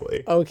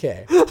 basically.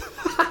 Okay.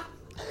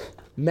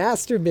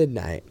 Master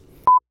Midnight.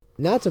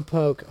 Not to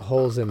poke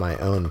holes in my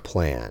own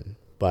plan,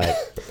 but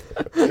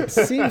it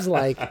seems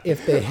like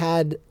if they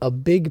had a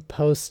big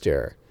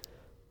poster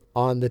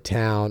on the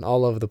town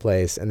all over the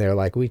place and they're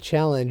like, we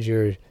challenge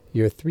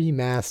your three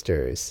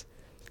masters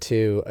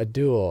to a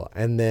duel,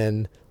 and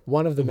then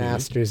one of the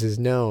masters is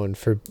known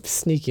for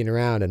sneaking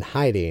around and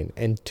hiding,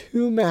 and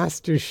two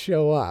masters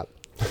show up.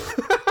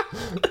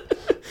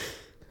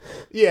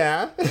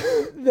 Yeah.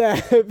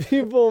 That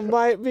people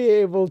might be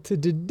able to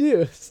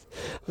deduce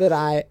that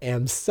I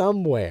am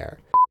somewhere.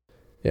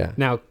 Yeah.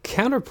 Now,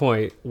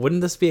 counterpoint, wouldn't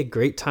this be a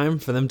great time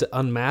for them to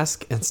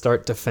unmask and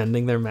start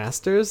defending their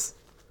masters?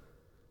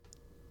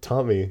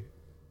 Tommy,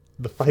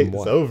 the fight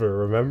is over,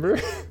 remember?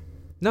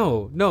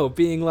 No,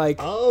 being like,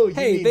 Oh, you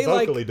hey, mean they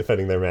vocally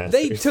defending their masters.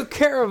 they took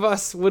care of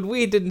us when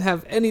we didn't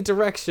have any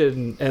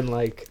direction, and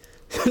like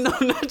No,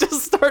 not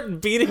just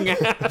start beating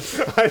ass.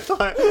 I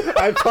thought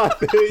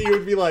that you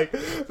would be like,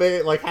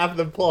 they like have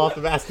them pull off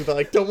the mask and they're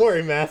like, don't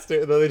worry,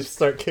 master, and then they just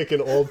start kicking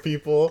old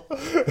people.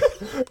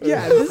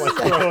 Yeah, Just, this like,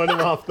 is throwing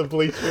them off the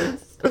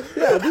bleachers.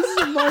 yeah, this is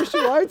a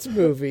martial arts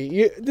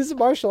movie. This is a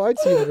martial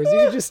arts universe. You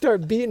can just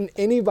start beating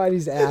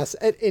anybody's ass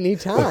at any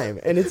time,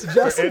 and it's For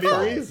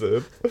justified. any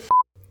reason.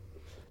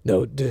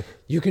 No,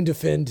 you can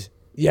defend.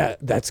 Yeah,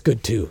 that's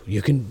good too.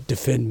 You can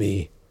defend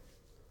me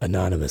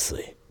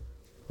anonymously,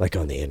 like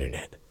on the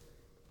internet.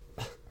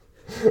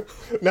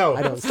 No,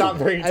 I don't stop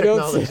say- bringing I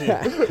don't say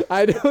technology. that.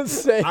 I don't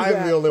say I'm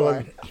that the only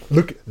part.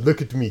 one.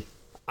 Look at me.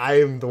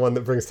 I am the one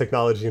that brings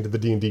technology into the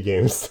D&D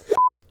games.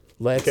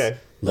 Let's Okay.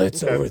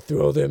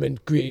 overthrow them and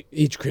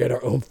each create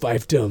our own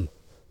fiefdom.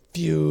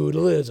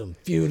 Feudalism.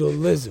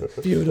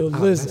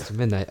 Master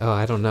Midnight. Oh,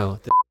 I don't know.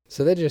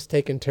 So they're just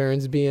taking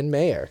turns being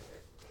mayor.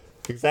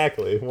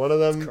 Exactly. One of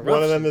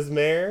them is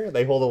mayor.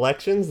 They hold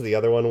elections. The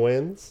other one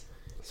wins.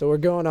 So we're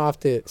going off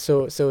to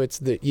so it's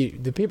the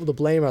people to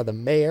blame are the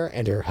mayor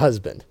and her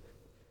husband.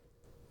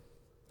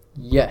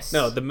 Yes.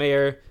 No, the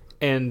mayor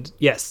and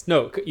yes.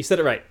 No, you said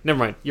it right. Never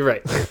mind. You're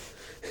right.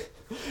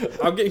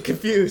 I'm getting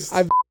confused.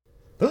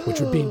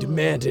 Which were being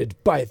demanded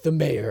by the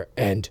mayor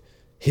and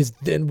his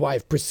then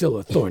wife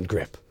Priscilla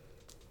Thorngrip.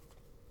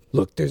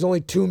 Look, there's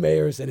only 2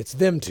 mayors and it's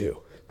them 2.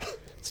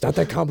 It's not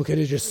that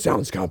complicated, it just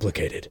sounds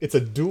complicated. It's a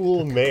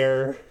dual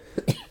mayor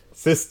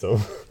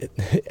system.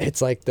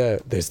 It's like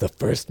there's the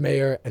first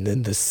mayor and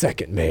then the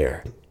second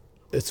mayor.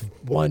 It's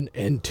 1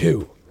 and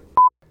 2.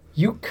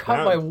 You cut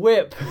Now- my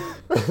whip.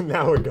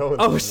 Now we're going.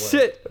 Oh somewhere.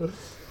 shit!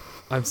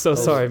 I'm so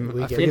sorry.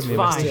 we get- Forgive It's me,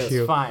 fine. Master It's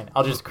Q. fine.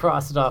 I'll just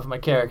cross it off my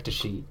character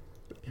sheet.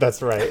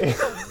 That's right.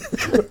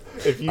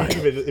 if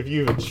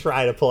you even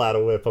try to pull out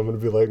a whip, I'm gonna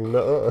be like,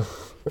 no.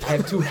 I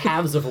have 2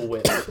 halves of a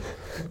whip.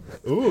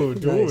 Ooh,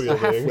 dual Nice. A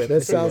half wielding. whip.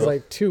 That sounds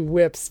like 2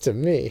 whips to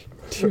me.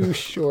 2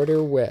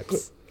 shorter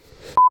whips.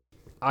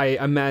 I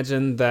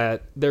imagine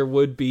that there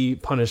would be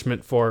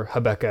punishment for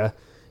Rebecca.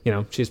 You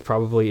know, she's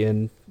probably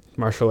in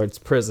martial arts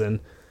prison.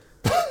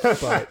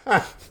 But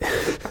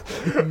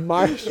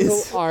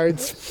Martial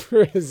arts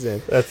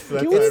prison. That's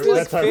it's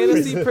like our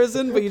fantasy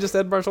prison, but you just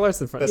add martial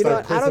arts in front. That's You know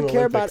our what, I don't Prison care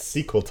Olympic about-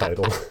 sequel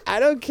title. I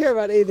don't care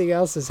about anything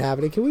else that's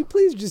happening. Can we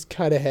please just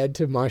cut ahead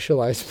to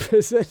martial arts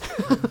prison?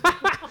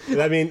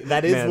 I mean,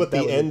 that is Man, what that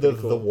the would be end pretty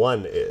of cool. the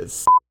one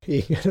is.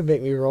 You gonna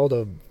make me roll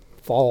to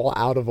fall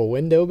out of a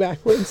window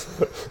backwards?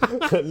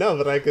 No,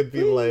 but I could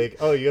be like,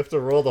 oh, you have to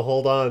roll to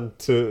hold on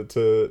to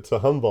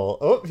Humboldt.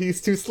 Oh,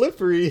 he's too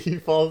slippery. He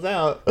falls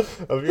out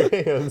of your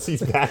hands.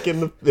 He's back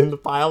in the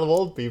pile of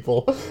old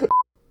people.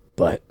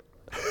 But,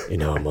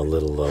 I'm a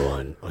little low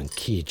on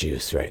key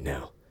juice right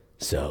now.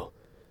 So,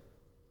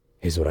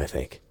 here's what I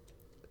think.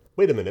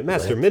 Wait a minute,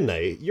 Master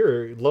Midnight,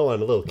 you're low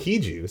on a little key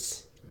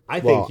juice. I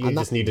Well, think you I'm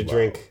just not need to low.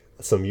 drink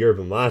some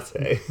yerba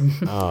mate.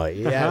 Oh,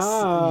 yes.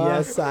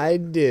 Yes, I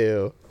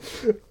do.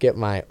 Get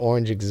my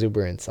orange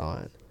exuberance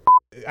on.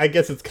 I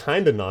guess it's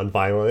kind of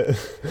non-violent.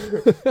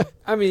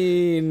 I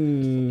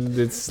mean,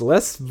 it's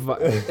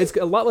it's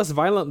a lot less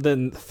violent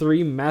than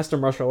 3 master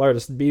martial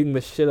artists beating the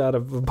shit out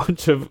of a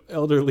bunch of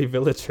elderly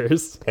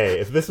villagers. Hey,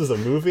 if this was a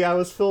movie I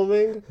was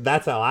filming,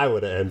 that's how I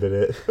would have ended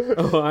it.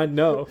 Oh, I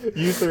know.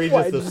 You 3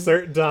 Why just did-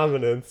 assert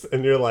dominance,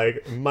 and you're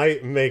like,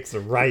 might makes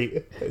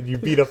right. And you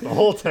beat up the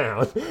whole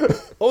town.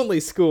 Only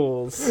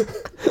schools.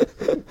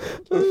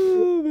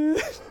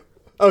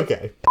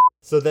 Okay,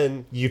 so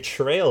then you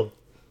trail.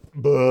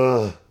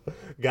 Buh.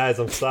 Guys,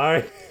 I'm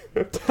sorry.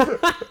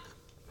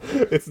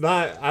 It's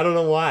not. I don't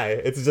know why.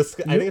 It's just.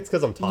 I think it's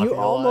because I'm talking. You a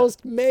lot.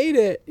 almost made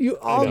it. You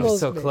You're almost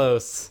so made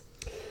close.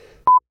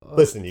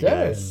 Listen, you Dang.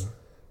 guys.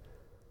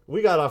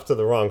 We got off to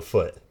the wrong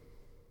foot.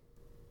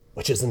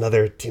 Which is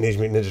another Teenage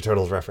Mutant Ninja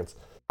Turtles reference.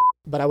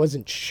 But I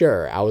wasn't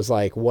sure. I was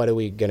like, what are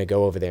we going to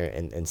go over there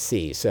and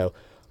see? So,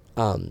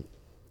 I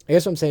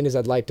guess what I'm saying is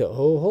I'd like to,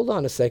 hold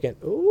on a second.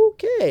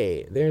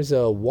 Okay, there's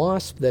a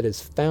wasp that has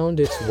found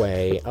its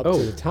way up to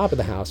the top of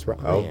the house. Where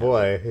I Oh am.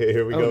 boy,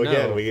 here we Oh, go no.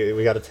 again.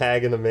 We got a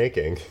tag in the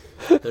making.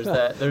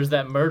 There's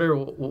that murder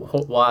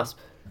wasp.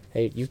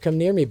 Hey, you come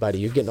near me, buddy.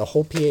 You're getting a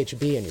whole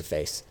PHB in your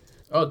face.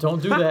 Oh,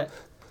 don't do that.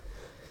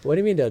 What do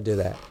you mean don't do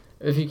that?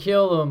 If you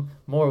kill them,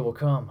 more will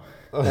come.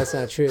 That's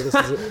not true. This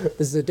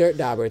is a dirt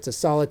dauber. It's a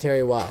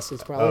solitary wasp.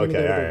 It's probably Okay,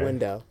 going to go to the alright.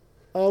 window.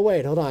 Oh,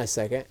 wait. Hold on a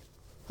second.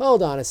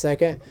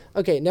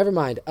 Okay, never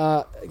mind.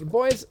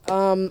 Boys,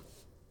 I'm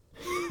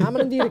going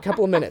to need a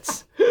couple of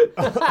minutes.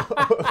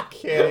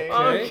 Okay. Okay,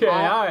 all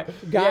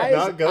right. Guys,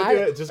 No, go do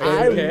it. Just go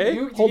I- do it.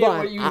 You Hold get on.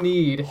 what you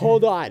need.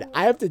 Hold on.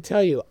 I have to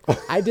tell you,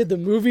 I did the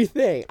movie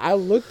thing. I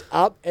looked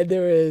up and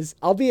there is,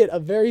 albeit a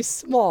very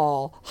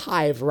small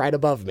hive right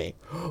above me.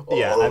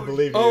 Yeah, I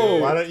believe you. Oh.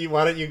 Why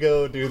don't you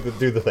go do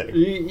the thing?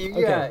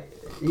 You got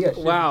shit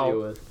Wow. to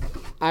deal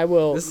with. I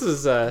will. This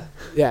is,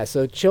 Yeah,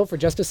 so chill for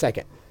just a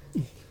second.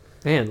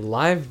 man,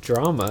 live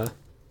drama.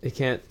 You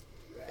can't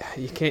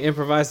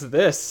improvise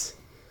this.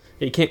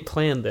 You can't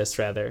plan this,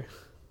 rather.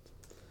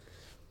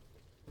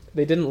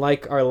 They didn't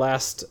like our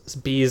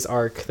last Bees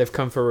arc. They've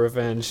come for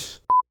revenge.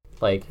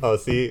 Like, Oh,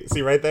 see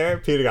right there?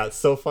 Peter got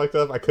so fucked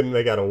up I couldn't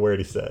make out a word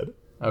he said.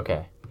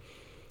 okay.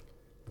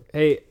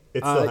 Hey,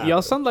 It's still y'all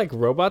happening. sound like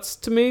robots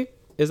to me.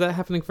 Is that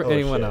happening for Oh,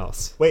 anyone shit.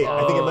 else? Wait,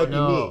 I think it might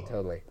no. be me.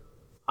 Totally.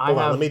 I Hold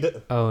on, have. let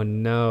me. Oh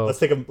no. Let's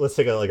take a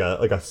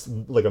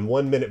like a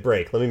 1 minute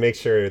break. Let me make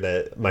sure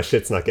that my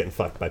shit's not getting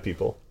fucked by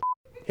people.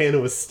 Hannah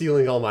was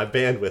stealing all my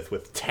bandwidth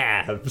with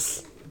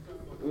tabs.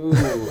 Ooh.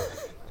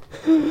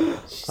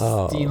 She's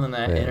Oh, stealing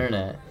that man.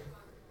 internet.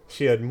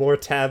 She had more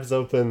tabs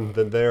open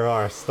than there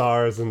are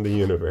stars in the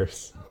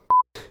universe.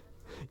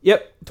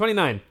 Yep,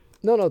 29.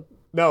 No.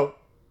 No,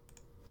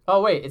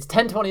 Oh wait, it's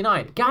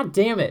 10:29. God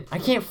damn it! I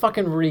can't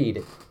fucking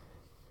read.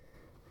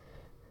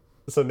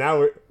 so now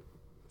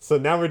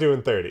we're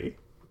doing 30.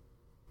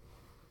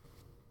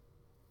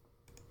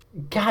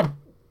 God.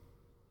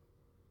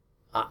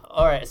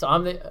 All right, so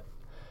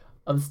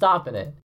I'm stopping it.